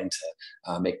and trying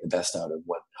to make the best out of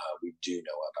what we do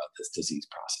know about this disease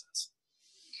process.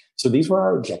 So these were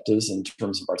our objectives in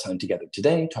terms of our time together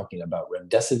today, talking about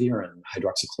remdesivir and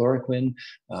hydroxychloroquine,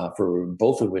 for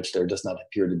both of which there does not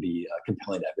appear to be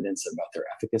compelling evidence about their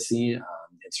efficacy. And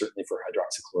certainly for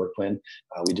hydroxychloroquine,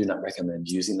 we do not recommend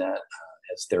using that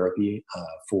as therapy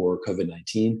for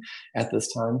COVID-19 at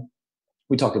this time.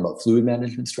 We talked about fluid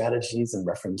management strategies and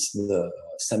referenced the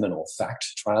seminal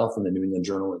FACT trial from the New England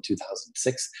Journal in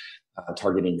 2006,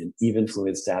 targeting an even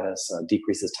fluid status,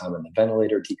 decreases time on the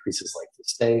ventilator, decreases length of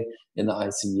stay in the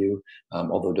ICU,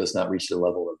 although does not reach the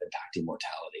level of impacting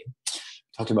mortality.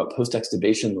 Talked about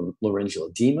post-extubation laryngeal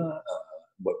edema,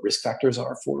 what risk factors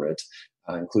are for it,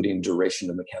 including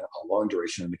long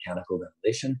duration of mechanical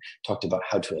ventilation. Talked about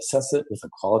how to assess it with a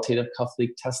qualitative cuff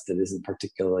leak test that isn't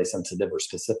particularly sensitive or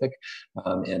specific,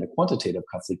 and a quantitative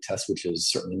cuff leak test, which is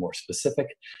certainly more specific,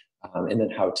 and then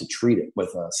how to treat it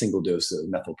with a single dose of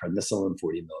methylprednisolone,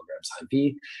 40 milligrams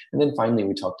IV. And then finally,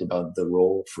 we talked about the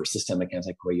role for systemic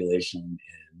anticoagulation in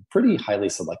pretty highly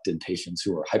selected patients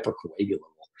who are hypercoagulable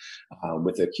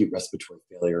with acute respiratory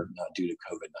failure due to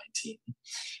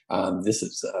COVID-19. This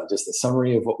is just a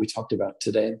summary of what we talked about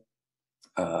today,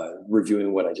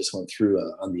 reviewing what I just went through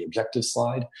on the objective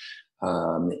slide.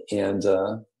 And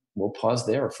we'll pause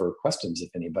there for questions if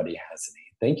anybody has any.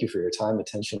 Thank you for your time,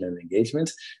 attention, and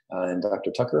engagement. And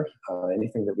Dr. Tucker,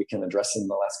 anything that we can address in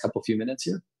the last few minutes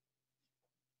here?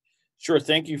 Sure.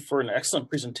 Thank you for an excellent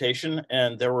presentation.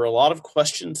 And there were a lot of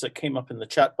questions that came up in the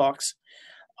chat box.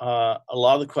 A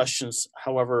lot of the questions,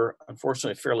 however,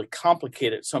 unfortunately, are fairly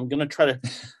complicated. So I'm going to try to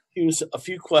use a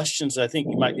few questions that I think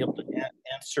you might be able to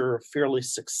answer fairly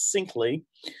succinctly.